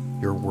poverty,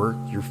 your work,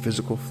 your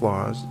physical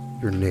flaws,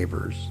 your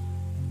neighbors,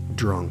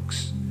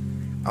 drunks,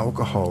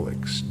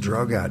 alcoholics,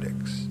 drug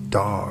addicts,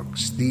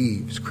 dogs,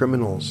 thieves,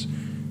 criminals,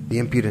 the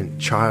impudent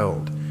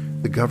child,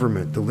 the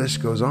government, the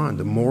list goes on.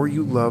 The more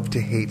you love to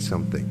hate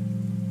something,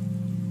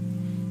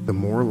 the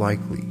more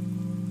likely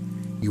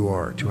you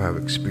are to have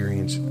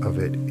experience of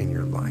it in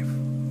your life.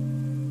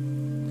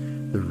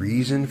 The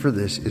reason for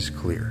this is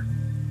clear,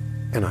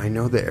 and I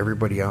know that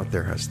everybody out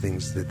there has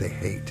things that they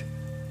hate.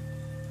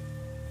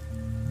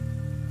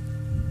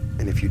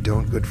 And if you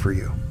don't, good for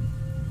you.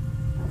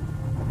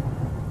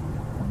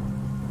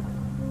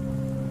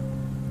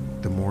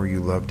 The more you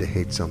love to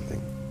hate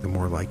something, the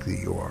more likely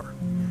you are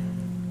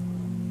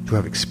to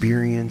have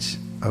experience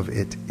of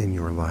it in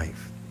your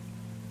life.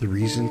 The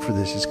reason for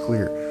this is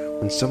clear.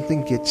 When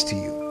something gets to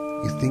you,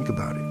 you think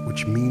about it,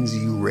 which means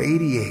you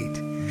radiate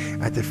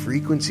at the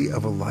frequency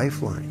of a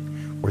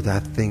lifeline, where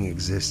that thing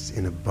exists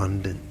in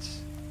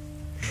abundance.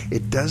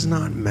 It does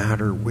not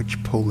matter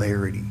which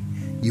polarity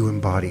you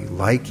embody,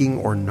 liking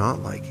or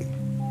not liking.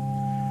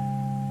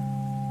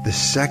 The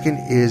second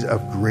is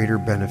of greater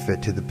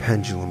benefit to the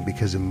pendulum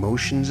because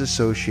emotions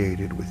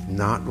associated with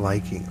not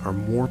liking are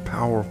more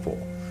powerful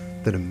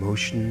than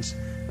emotions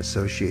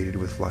associated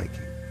with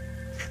liking.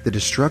 The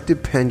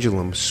destructive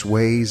pendulum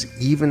sways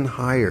even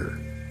higher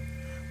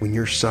when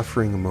you're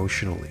suffering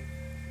emotionally.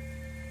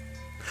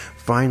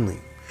 Finally,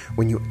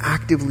 when you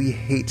actively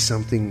hate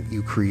something,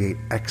 you create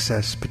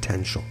excess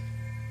potential.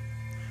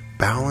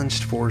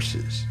 Balanced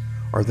forces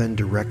are then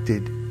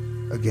directed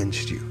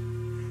against you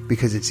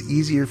because it's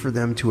easier for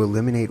them to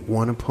eliminate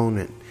one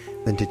opponent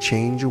than to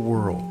change a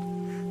world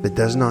that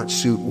does not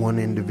suit one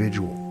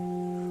individual.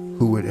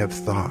 Who would have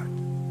thought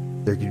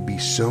there could be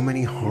so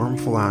many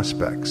harmful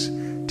aspects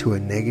to a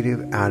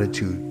negative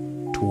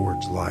attitude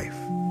towards life?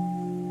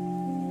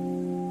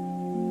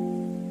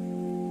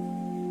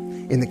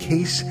 In the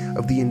case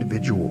of the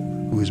individual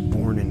who is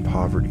born in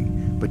poverty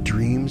but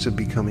dreams of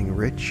becoming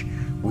rich,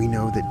 we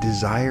know that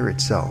desire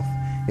itself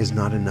is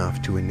not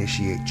enough to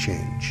initiate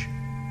change.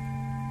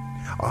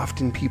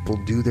 Often people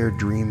do their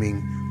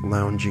dreaming,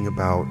 lounging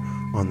about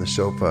on the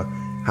sofa,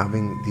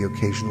 having the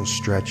occasional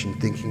stretch and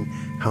thinking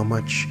how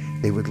much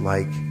they would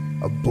like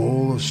a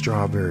bowl of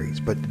strawberries,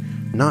 but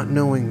not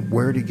knowing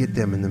where to get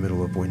them in the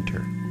middle of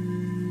winter.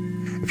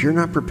 If you're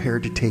not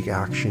prepared to take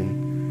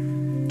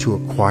action to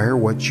acquire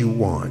what you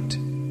want,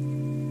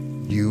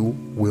 you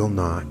will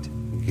not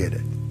get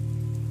it.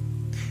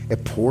 A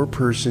poor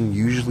person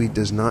usually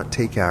does not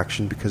take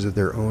action because of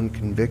their own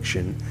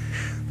conviction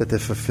that the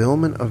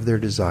fulfillment of their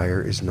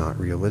desire is not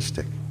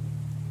realistic.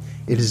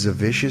 It is a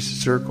vicious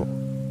circle.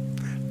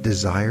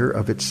 Desire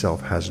of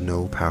itself has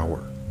no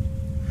power.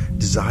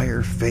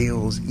 Desire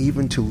fails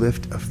even to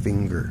lift a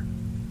finger.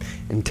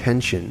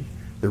 Intention,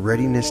 the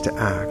readiness to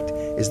act,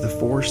 is the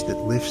force that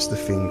lifts the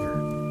finger.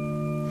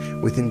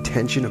 With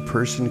intention, a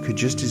person could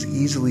just as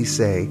easily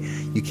say,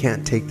 "You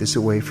can't take this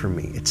away from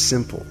me. It's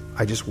simple.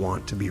 I just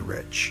want to be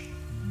rich."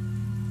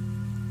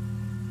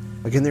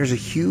 Again, there's a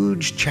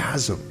huge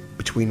chasm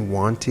between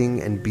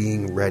wanting and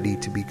being ready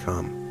to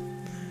become.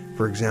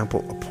 For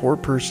example, a poor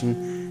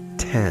person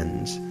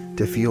tends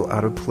to feel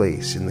out of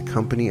place in the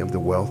company of the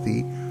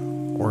wealthy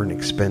or an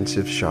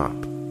expensive shop,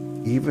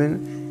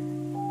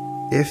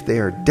 even if they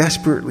are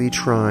desperately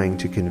trying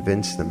to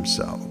convince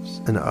themselves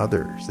and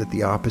others that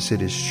the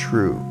opposite is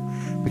true,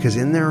 because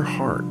in their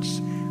hearts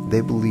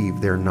they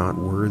believe they're not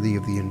worthy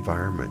of the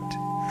environment.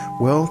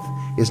 Wealth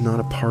is not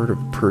a part of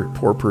a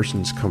poor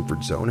person's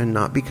comfort zone, and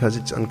not because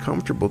it's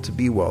uncomfortable to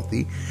be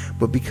wealthy,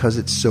 but because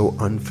it's so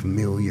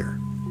unfamiliar.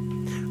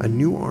 A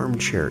new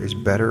armchair is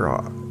better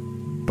off,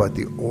 but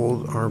the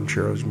old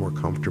armchair is more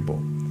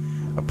comfortable.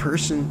 A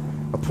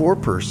poor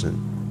person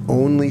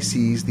only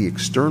sees the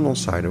external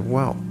side of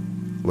wealth: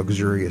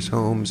 luxurious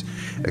homes,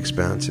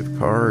 expensive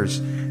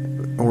cars,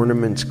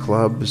 ornaments,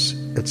 clubs,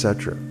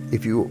 etc.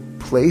 If you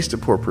placed a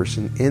poor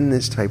person in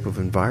this type of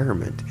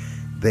environment,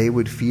 they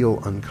would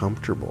feel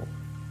uncomfortable.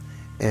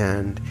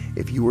 And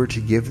if you were to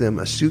give them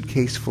a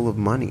suitcase full of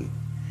money,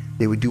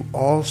 they would do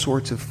all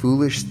sorts of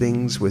foolish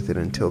things with it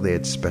until they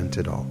had spent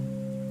it all.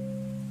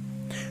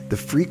 The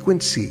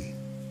frequency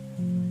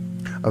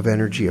of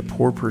energy a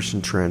poor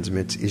person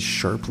transmits is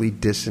sharply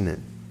dissonant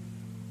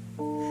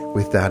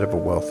with that of a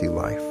wealthy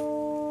life.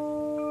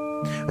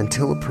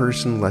 Until a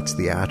person lets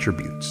the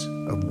attributes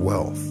of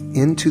wealth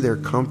into their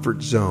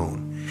comfort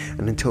zone,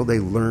 and until they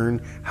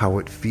learn how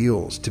it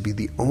feels to be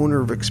the owner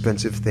of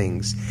expensive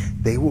things,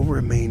 they will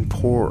remain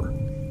poor,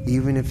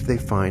 even if they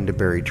find a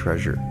buried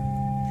treasure.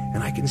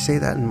 And I can say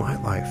that in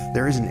my life.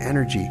 There is an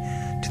energy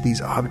to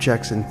these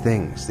objects and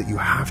things that you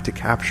have to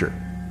capture.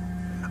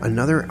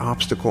 Another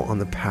obstacle on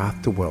the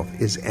path to wealth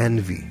is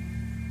envy.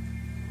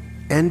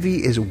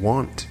 Envy is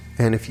want.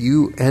 And if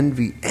you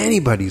envy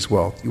anybody's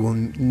wealth, you will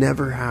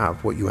never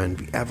have what you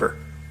envy, ever.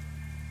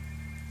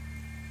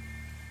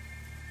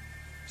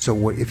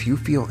 So if you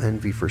feel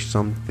envy for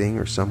something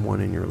or someone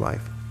in your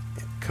life,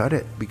 cut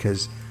it,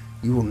 because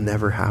you will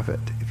never have it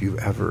if you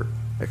ever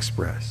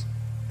express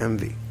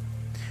envy.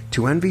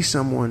 To envy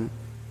someone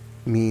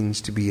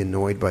means to be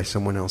annoyed by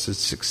someone else's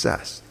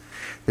success.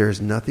 There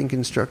is nothing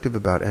constructive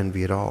about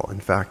envy at all.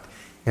 In fact,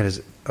 it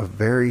is a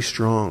very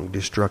strong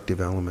destructive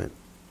element.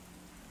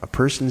 A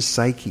person's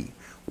psyche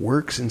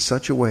works in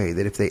such a way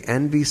that if they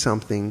envy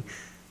something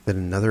that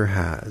another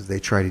has, they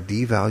try to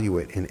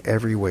devalue it in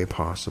every way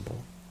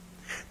possible.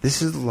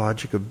 This is the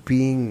logic of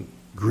being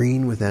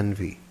green with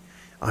envy.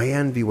 I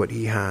envy what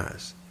he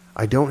has.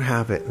 I don't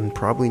have it and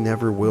probably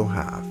never will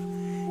have.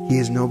 He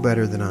is no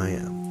better than I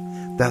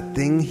am. That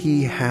thing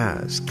he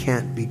has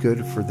can't be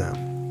good for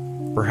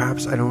them.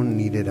 Perhaps I don't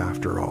need it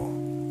after all.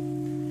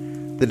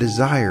 The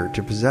desire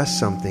to possess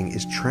something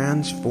is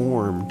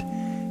transformed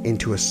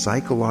into a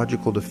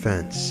psychological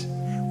defense,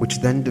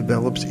 which then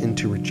develops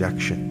into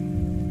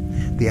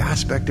rejection. The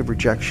aspect of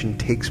rejection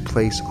takes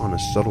place on a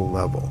subtle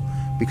level,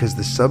 because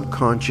the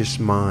subconscious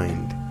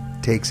mind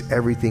takes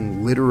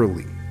everything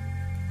literally.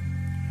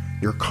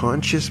 Your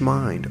conscious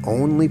mind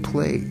only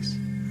plays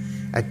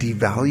at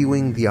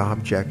devaluing the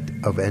object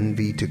of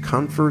envy to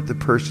comfort the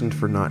person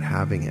for not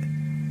having it.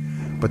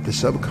 But the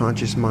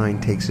subconscious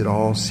mind takes it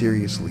all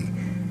seriously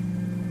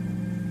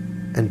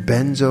and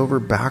bends over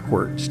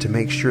backwards to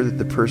make sure that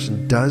the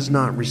person does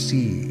not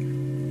receive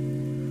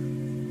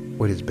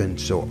what has been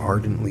so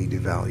ardently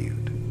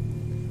devalued.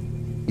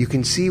 You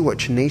can see what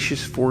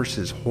tenacious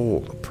forces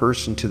hold a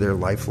person to their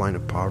lifeline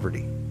of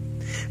poverty.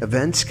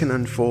 Events can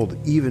unfold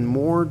even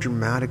more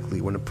dramatically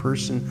when a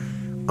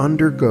person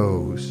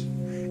undergoes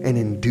an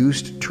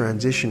induced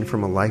transition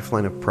from a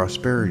lifeline of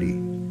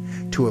prosperity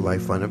to a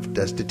lifeline of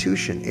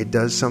destitution. It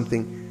does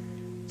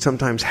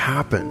sometimes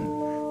happen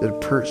that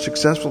a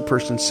successful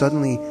person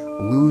suddenly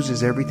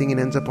loses everything and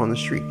ends up on the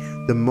street.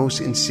 The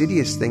most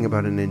insidious thing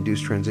about an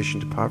induced transition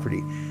to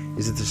poverty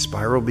is that the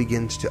spiral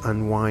begins to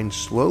unwind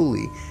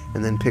slowly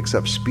and then picks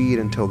up speed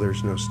until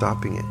there's no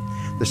stopping it.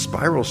 The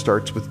spiral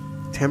starts with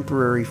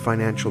temporary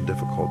financial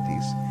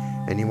difficulties.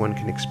 Anyone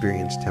can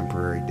experience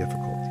temporary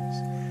difficulties.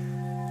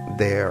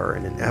 They are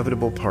an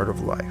inevitable part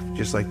of life,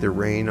 just like the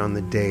rain on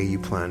the day you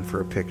plan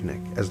for a picnic.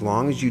 As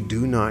long as you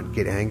do not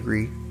get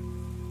angry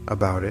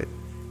about it,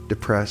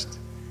 depressed,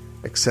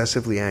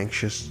 excessively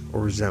anxious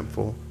or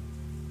resentful,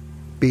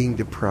 being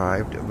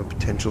deprived of a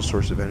potential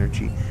source of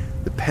energy,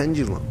 the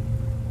pendulum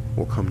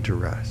will come to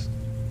rest.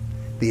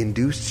 The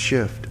induced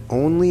shift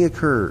only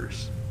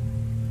occurs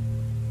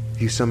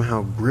if you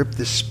somehow grip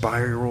the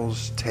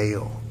spiral's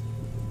tail.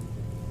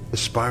 The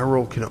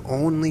spiral can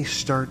only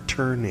start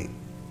turning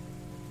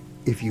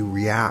if you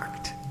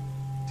react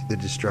to the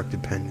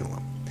destructive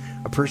pendulum.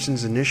 A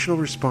person's initial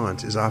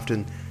response is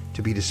often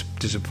to be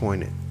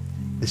disappointed.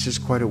 This is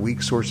quite a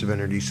weak source of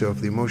energy, so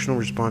if the emotional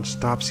response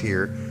stops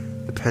here,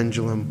 the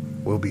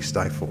pendulum will be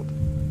stifled.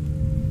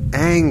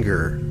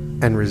 Anger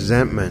and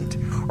resentment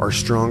are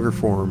stronger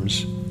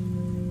forms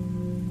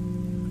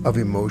of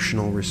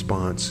emotional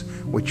response,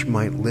 which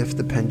might lift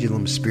the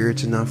pendulum's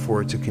spirits enough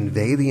for it to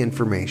convey the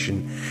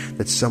information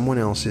that someone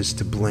else is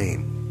to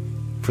blame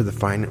for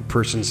the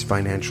person's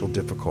financial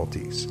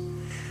difficulties.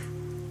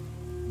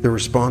 The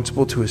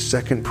responsible to a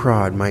second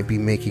prod might be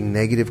making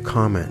negative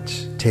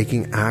comments,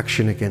 taking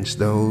action against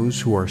those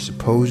who are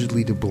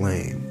supposedly to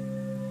blame.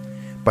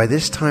 By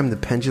this time, the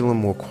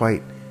pendulum will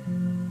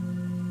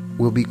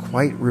be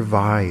quite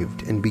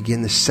revived and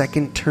begin the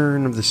second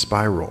turn of the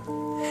spiral.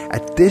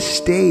 At this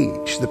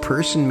stage, the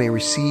person may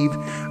receive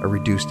a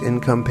reduced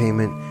income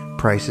payment,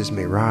 prices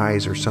may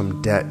rise, or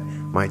some debt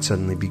might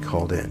suddenly be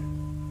called in.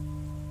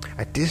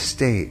 At this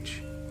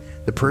stage,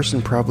 the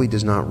person probably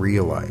does not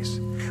realize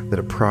that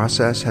a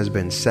process has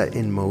been set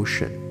in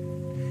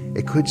motion.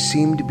 It could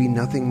seem to be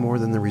nothing more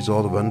than the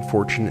result of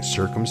unfortunate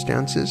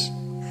circumstances,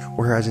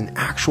 whereas in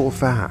actual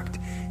fact,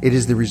 it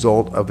is the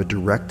result of a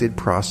directed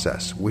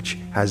process which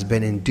has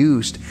been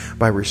induced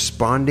by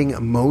responding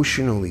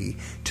emotionally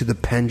to the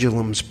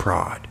pendulum's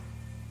prod.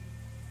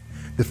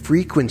 The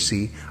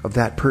frequency of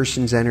that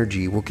person's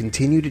energy will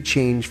continue to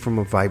change from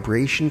a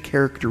vibration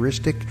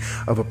characteristic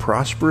of a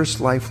prosperous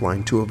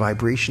lifeline to a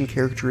vibration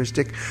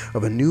characteristic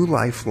of a new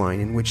lifeline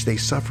in which they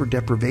suffer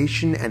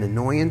deprivation and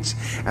annoyance.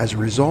 As a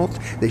result,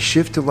 they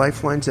shift to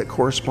lifelines that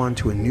correspond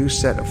to a new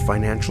set of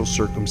financial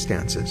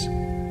circumstances.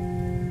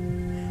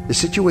 The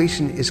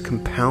situation is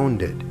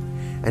compounded,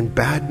 and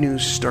bad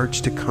news starts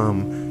to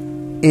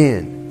come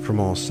in from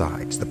all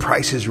sides. The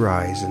prices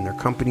rise, and their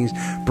company's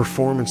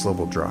performance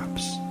level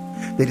drops.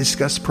 They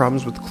discuss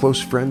problems with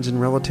close friends and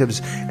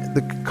relatives.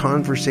 The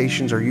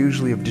conversations are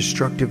usually of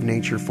destructive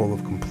nature, full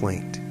of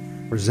complaint,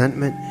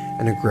 resentment,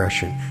 and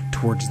aggression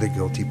towards the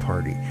guilty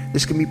party.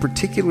 This can be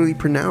particularly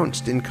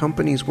pronounced in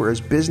companies where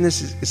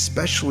business is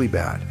especially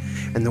bad,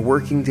 and the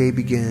working day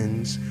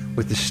begins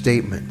with the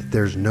statement,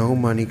 "There's no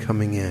money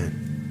coming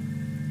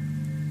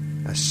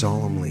in," as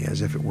solemnly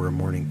as if it were a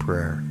morning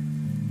prayer.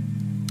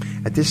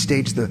 At this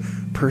stage, the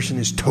person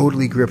is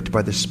totally gripped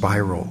by the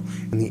spiral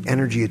and the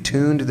energy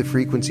attuned to the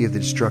frequency of the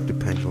destructive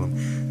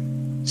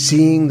pendulum.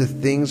 Seeing the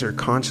things are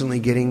constantly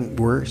getting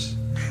worse,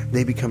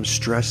 they become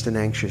stressed and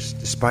anxious.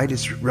 Despite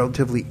its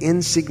relatively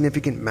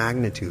insignificant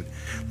magnitude,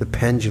 the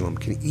pendulum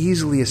can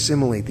easily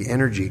assimilate the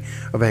energy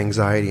of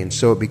anxiety, and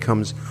so it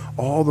becomes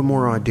all the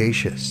more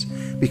audacious.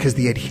 Because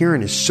the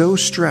adherent is so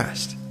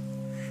stressed,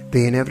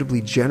 they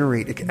inevitably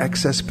generate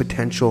excess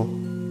potential,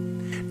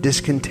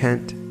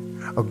 discontent,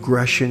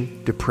 aggression,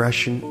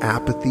 depression,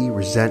 apathy,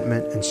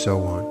 resentment, and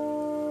so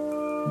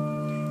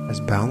on. As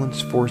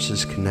balanced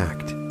forces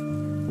connect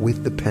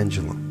with the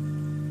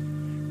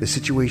pendulum, the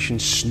situation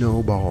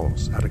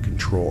snowballs out of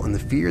control, and the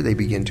fear they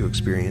begin to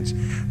experience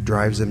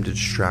drives them to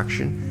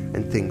distraction,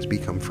 and things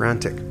become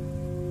frantic.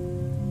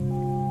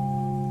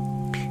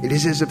 It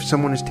is as if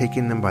someone has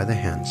taken them by the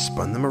hand,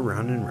 spun them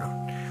around and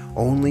round,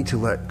 only to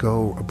let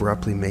go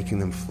abruptly, making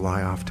them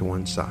fly off to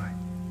one side.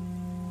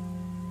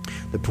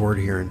 The poor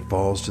adherent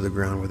falls to the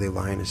ground where they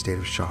lie in a state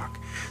of shock.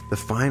 The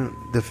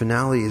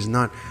finale is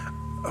not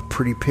a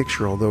pretty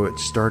picture, although it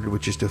started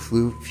with just a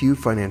few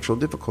financial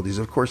difficulties.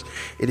 Of course,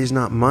 it is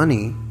not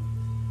money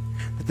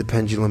that the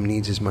pendulum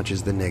needs as much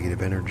as the negative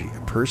energy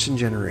a person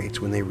generates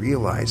when they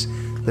realize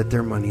that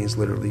their money is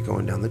literally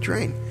going down the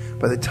drain.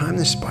 By the time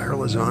the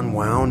spiral has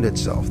unwound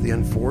itself, the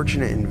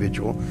unfortunate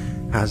individual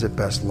has at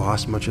best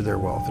lost much of their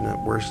wealth, and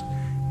at worst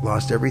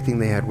lost everything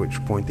they had, at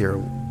which point they are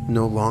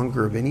no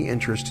longer of any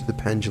interest to the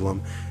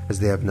pendulum,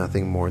 as they have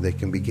nothing more that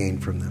can be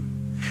gained from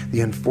them.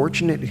 The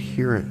unfortunate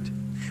adherent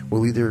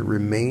will either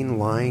remain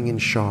lying in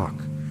shock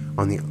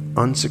on the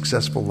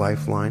unsuccessful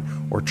lifeline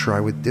or try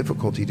with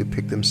difficulty to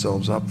pick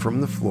themselves up from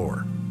the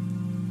floor.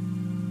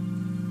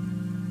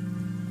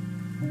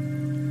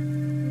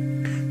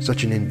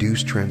 Such an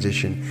induced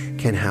transition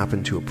can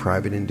happen to a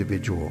private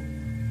individual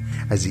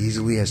as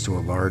easily as to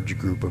a large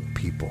group of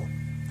people.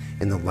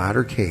 In the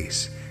latter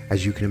case,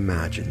 as you can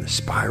imagine, the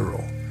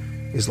spiral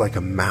is like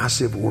a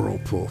massive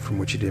whirlpool from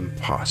which it is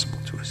impossible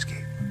to escape.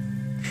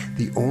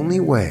 The only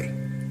way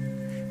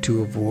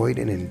to avoid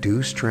an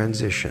induced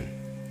transition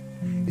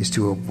is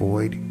to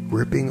avoid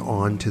gripping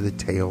onto the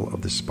tail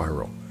of the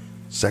spiral.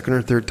 Second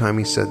or third time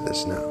he said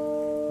this now.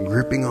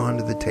 Gripping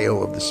onto the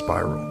tail of the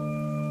spiral.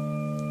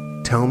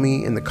 Tell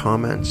me in the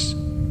comments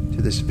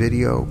to this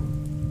video,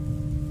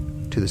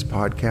 to this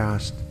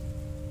podcast,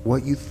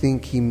 what you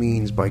think he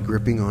means by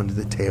gripping onto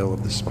the tail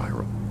of the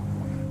spiral,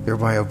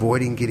 thereby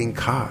avoiding getting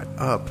caught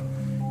up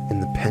in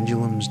the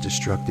pendulum's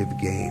destructive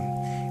game.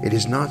 It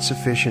is not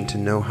sufficient to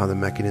know how the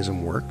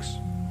mechanism works.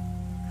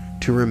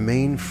 To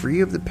remain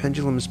free of the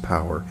pendulum's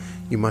power,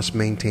 you must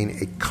maintain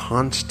a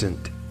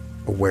constant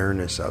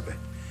awareness of it.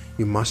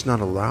 You must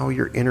not allow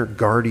your inner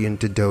guardian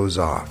to doze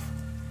off.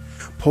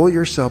 Pull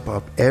yourself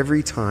up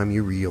every time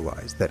you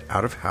realize that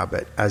out of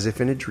habit, as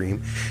if in a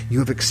dream, you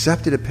have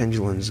accepted a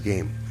pendulum's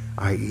game,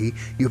 i.e.,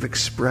 you have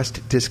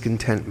expressed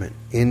discontentment,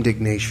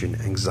 indignation,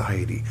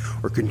 anxiety,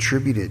 or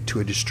contributed to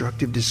a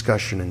destructive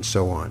discussion, and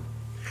so on.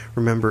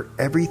 Remember,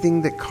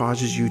 everything that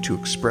causes you to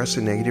express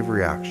a negative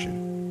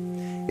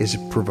reaction is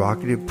a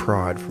provocative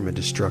prod from a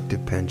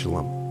destructive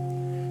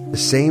pendulum. The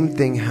same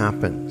thing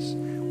happens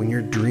when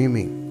you're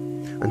dreaming.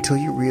 Until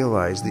you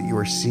realize that you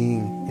are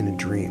seeing in a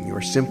dream, you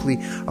are simply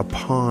a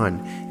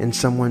pawn in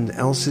someone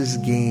else's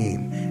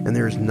game, and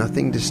there is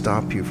nothing to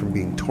stop you from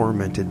being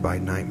tormented by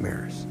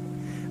nightmares.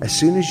 As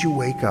soon as you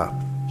wake up,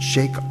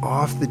 shake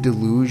off the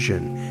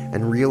delusion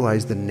and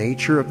realize the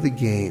nature of the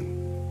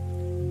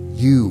game.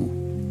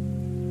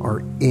 You are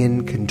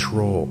in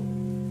control.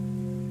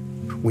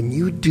 When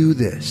you do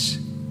this,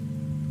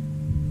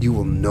 you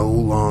will no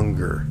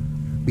longer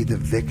be the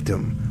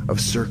victim of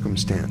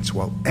circumstance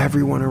while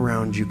everyone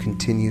around you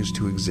continues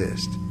to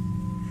exist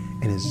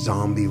in a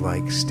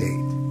zombie-like state.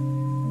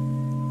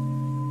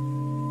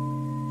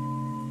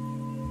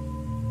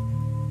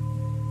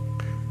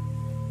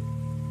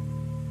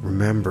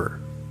 Remember,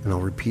 and I'll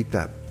repeat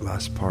that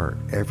last part,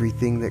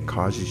 everything that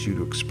causes you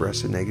to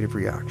express a negative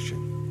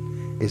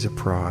reaction is a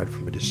prod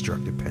from a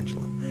destructive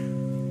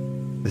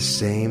pendulum. The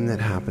same that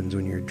happens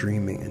when you're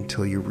dreaming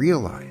until you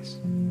realize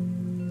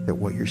that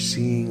what you're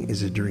seeing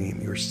is a dream.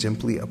 You're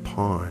simply a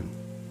pawn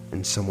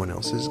in someone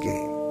else's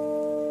game.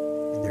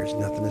 And there's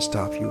nothing to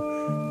stop you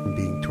from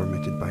being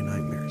tormented by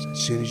nightmares. As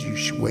soon as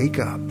you wake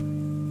up,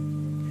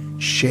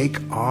 shake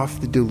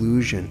off the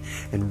delusion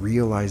and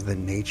realize the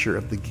nature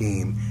of the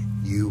game.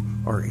 You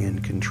are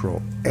in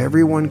control.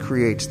 Everyone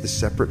creates the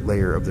separate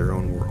layer of their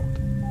own world.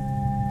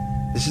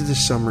 This is the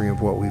summary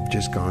of what we've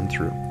just gone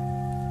through.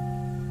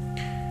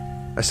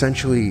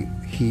 Essentially,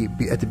 he,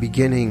 at the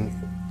beginning,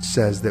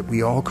 says that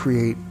we all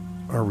create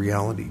our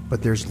reality,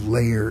 but there's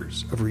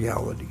layers of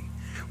reality.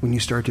 When you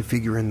start to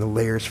figure in the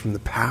layers from the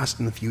past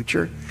and the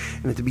future,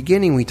 and at the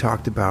beginning we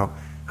talked about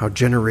how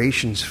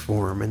generations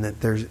form, and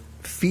that there's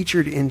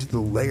featured into the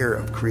layer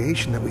of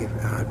creation that we've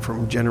had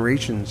from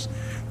generations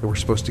that we're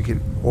supposed to get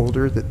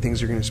older, that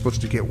things are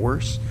supposed to get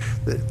worse,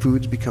 that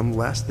foods become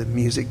less, that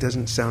music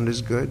doesn't sound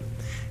as good,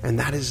 and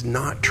that is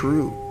not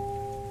true.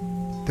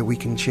 That we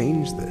can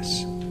change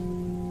this.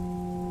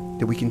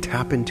 That we can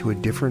tap into a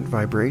different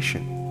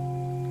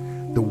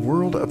vibration. The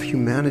world of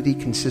humanity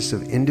consists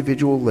of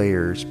individual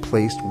layers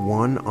placed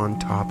one on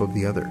top of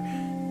the other.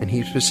 And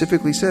he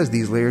specifically says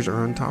these layers are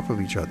on top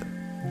of each other.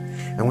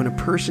 And when a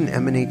person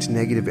emanates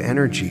negative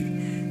energy,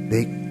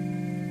 they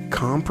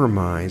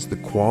compromise the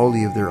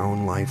quality of their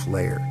own life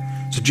layer.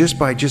 So just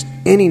by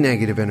any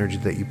negative energy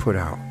that you put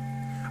out,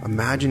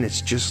 imagine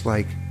it's just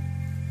like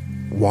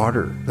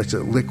water, that's a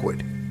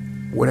liquid.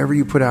 Whatever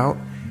you put out,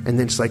 and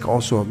then it's like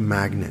also a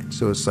magnet.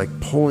 So it's like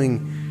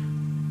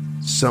pulling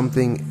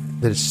something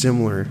that is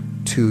similar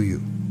to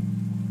you.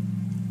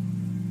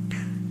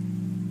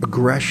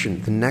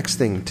 Aggression, the next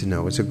thing to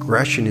know is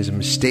aggression is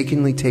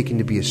mistakenly taken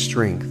to be a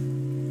strength,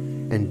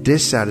 and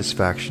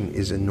dissatisfaction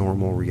is a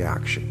normal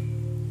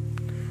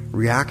reaction.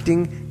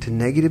 Reacting to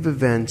negative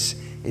events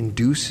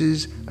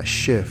induces a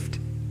shift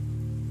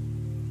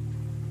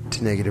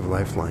to negative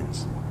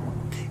lifelines.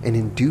 An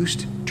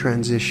induced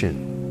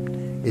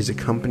transition is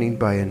accompanied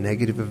by a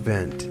negative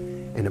event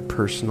in a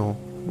personal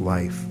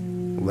life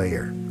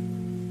layer.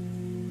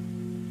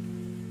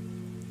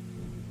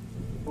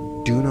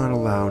 Do not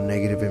allow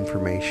negative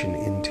information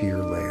into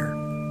your layer.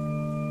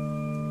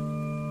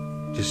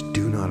 Just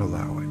do not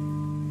allow it.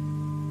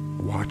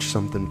 Watch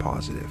something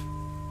positive.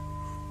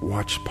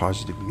 Watch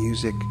positive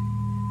music.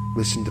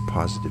 Listen to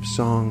positive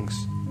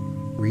songs.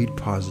 Read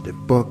positive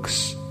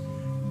books.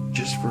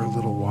 Just for a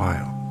little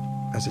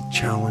while. As a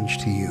challenge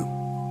to you.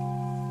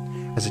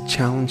 As a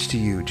challenge to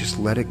you, just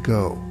let it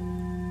go.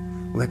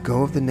 Let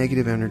go of the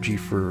negative energy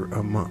for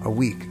a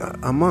week,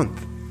 a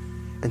month,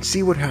 and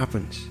see what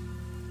happens.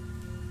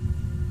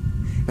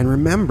 And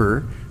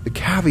remember, the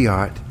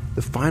caveat,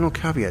 the final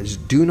caveat is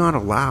do not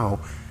allow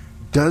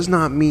does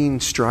not mean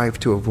strive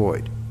to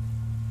avoid,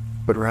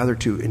 but rather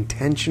to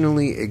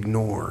intentionally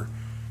ignore,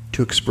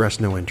 to express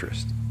no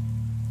interest.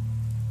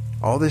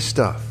 All this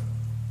stuff,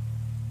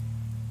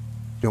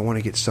 you don't want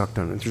to get sucked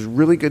on it. There's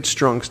really good,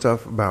 strong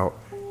stuff about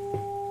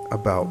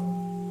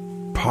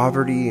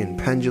poverty and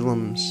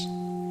pendulums.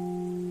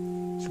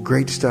 Some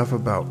great stuff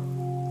about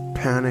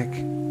panic.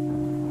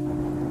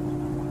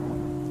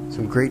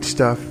 Some great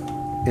stuff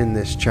in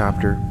this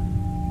chapter.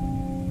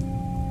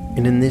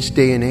 And in this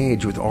day and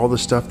age, with all the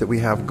stuff that we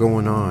have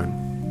going on,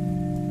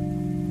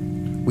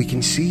 we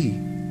can see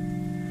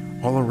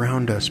all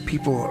around us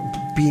people are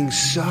being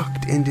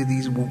sucked into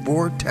these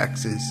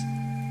vortexes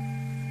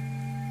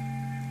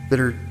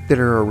that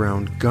are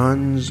around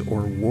guns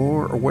or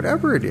war or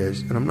whatever it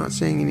is. And I'm not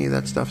saying any of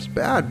that stuff's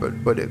bad,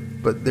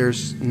 but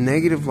there's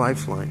negative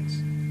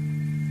lifelines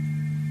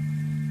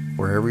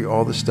where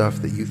all the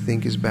stuff that you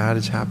think is bad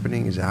is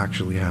happening is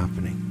actually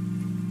happening.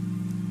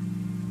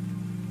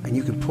 And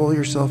you can pull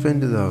yourself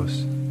into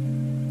those.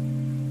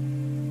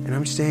 And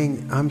I'm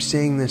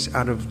saying this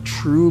out of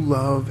true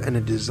love and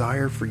a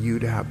desire for you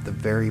to have the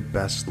very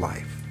best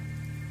life.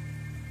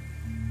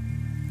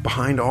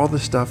 Behind all the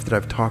stuff that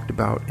I've talked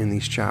about in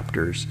these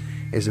chapters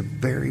is a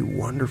very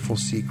wonderful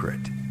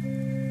secret.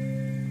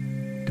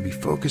 To be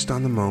focused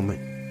on the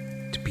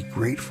moment, to be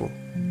grateful,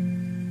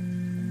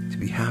 to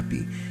be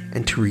happy,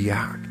 and to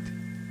react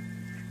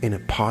in a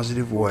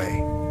positive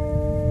way.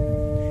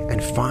 And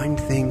find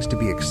things to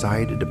be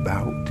excited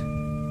about,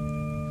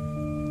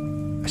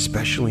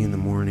 especially in the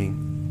morning.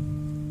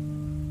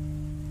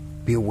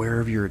 Be aware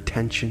of your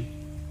attention.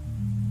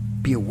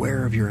 Be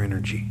aware of your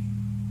energy.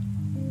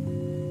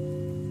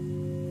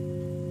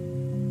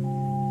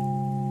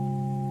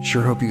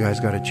 Sure hope you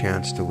guys got a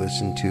chance to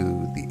listen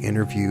to the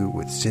interview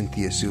with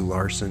Cynthia Sue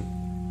Larson.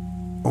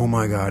 Oh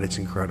my God, it's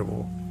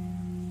incredible.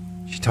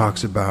 She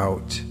talks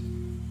about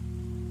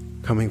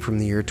coming from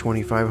the year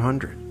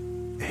 2500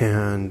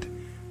 and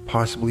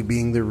possibly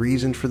being the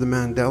reason for the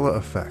Mandela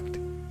effect.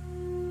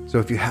 So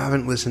if you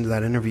haven't listened to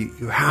that interview,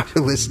 you have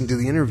to listen to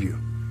the interview.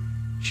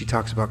 She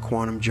talks about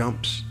quantum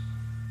jumps,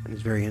 and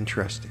it's very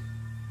interesting.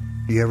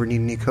 Do you ever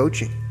need any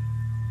coaching?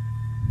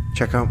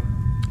 Check out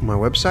my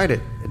website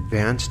at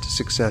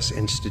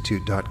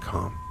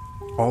advancedsuccessinstitute.com.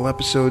 All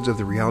episodes of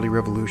The Reality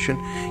Revolution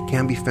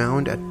can be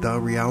found at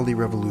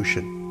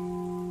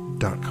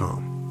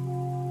therealityrevolution.com.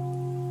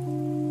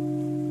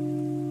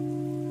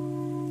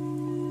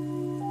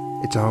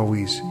 It's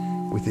always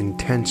with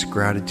intense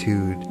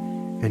gratitude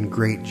and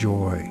great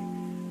joy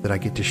that I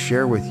get to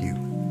share with you,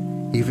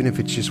 even if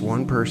it's just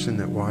one person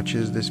that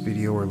watches this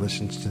video or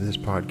listens to this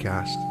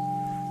podcast.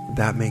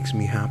 That makes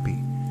me happy.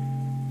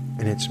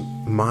 And it's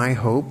my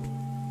hope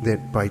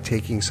that by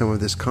taking some of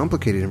this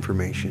complicated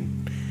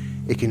information,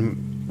 it can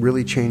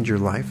really change your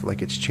life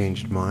like it's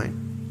changed mine.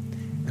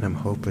 And I'm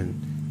hoping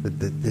that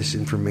this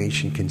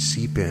information can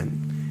seep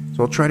in.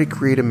 So I'll try to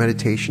create a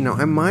meditation. Now,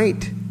 I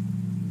might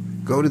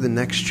go to the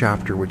next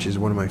chapter, which is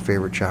one of my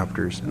favorite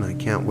chapters, and I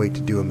can't wait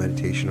to do a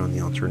meditation on the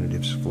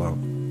alternatives flow.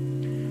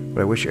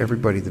 But I wish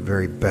everybody the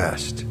very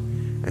best,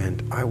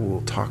 and I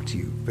will talk to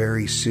you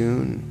very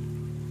soon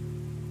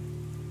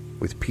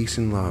with peace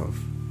and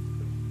love.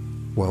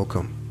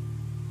 Welcome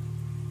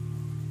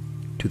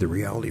to the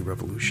Reality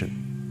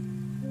Revolution.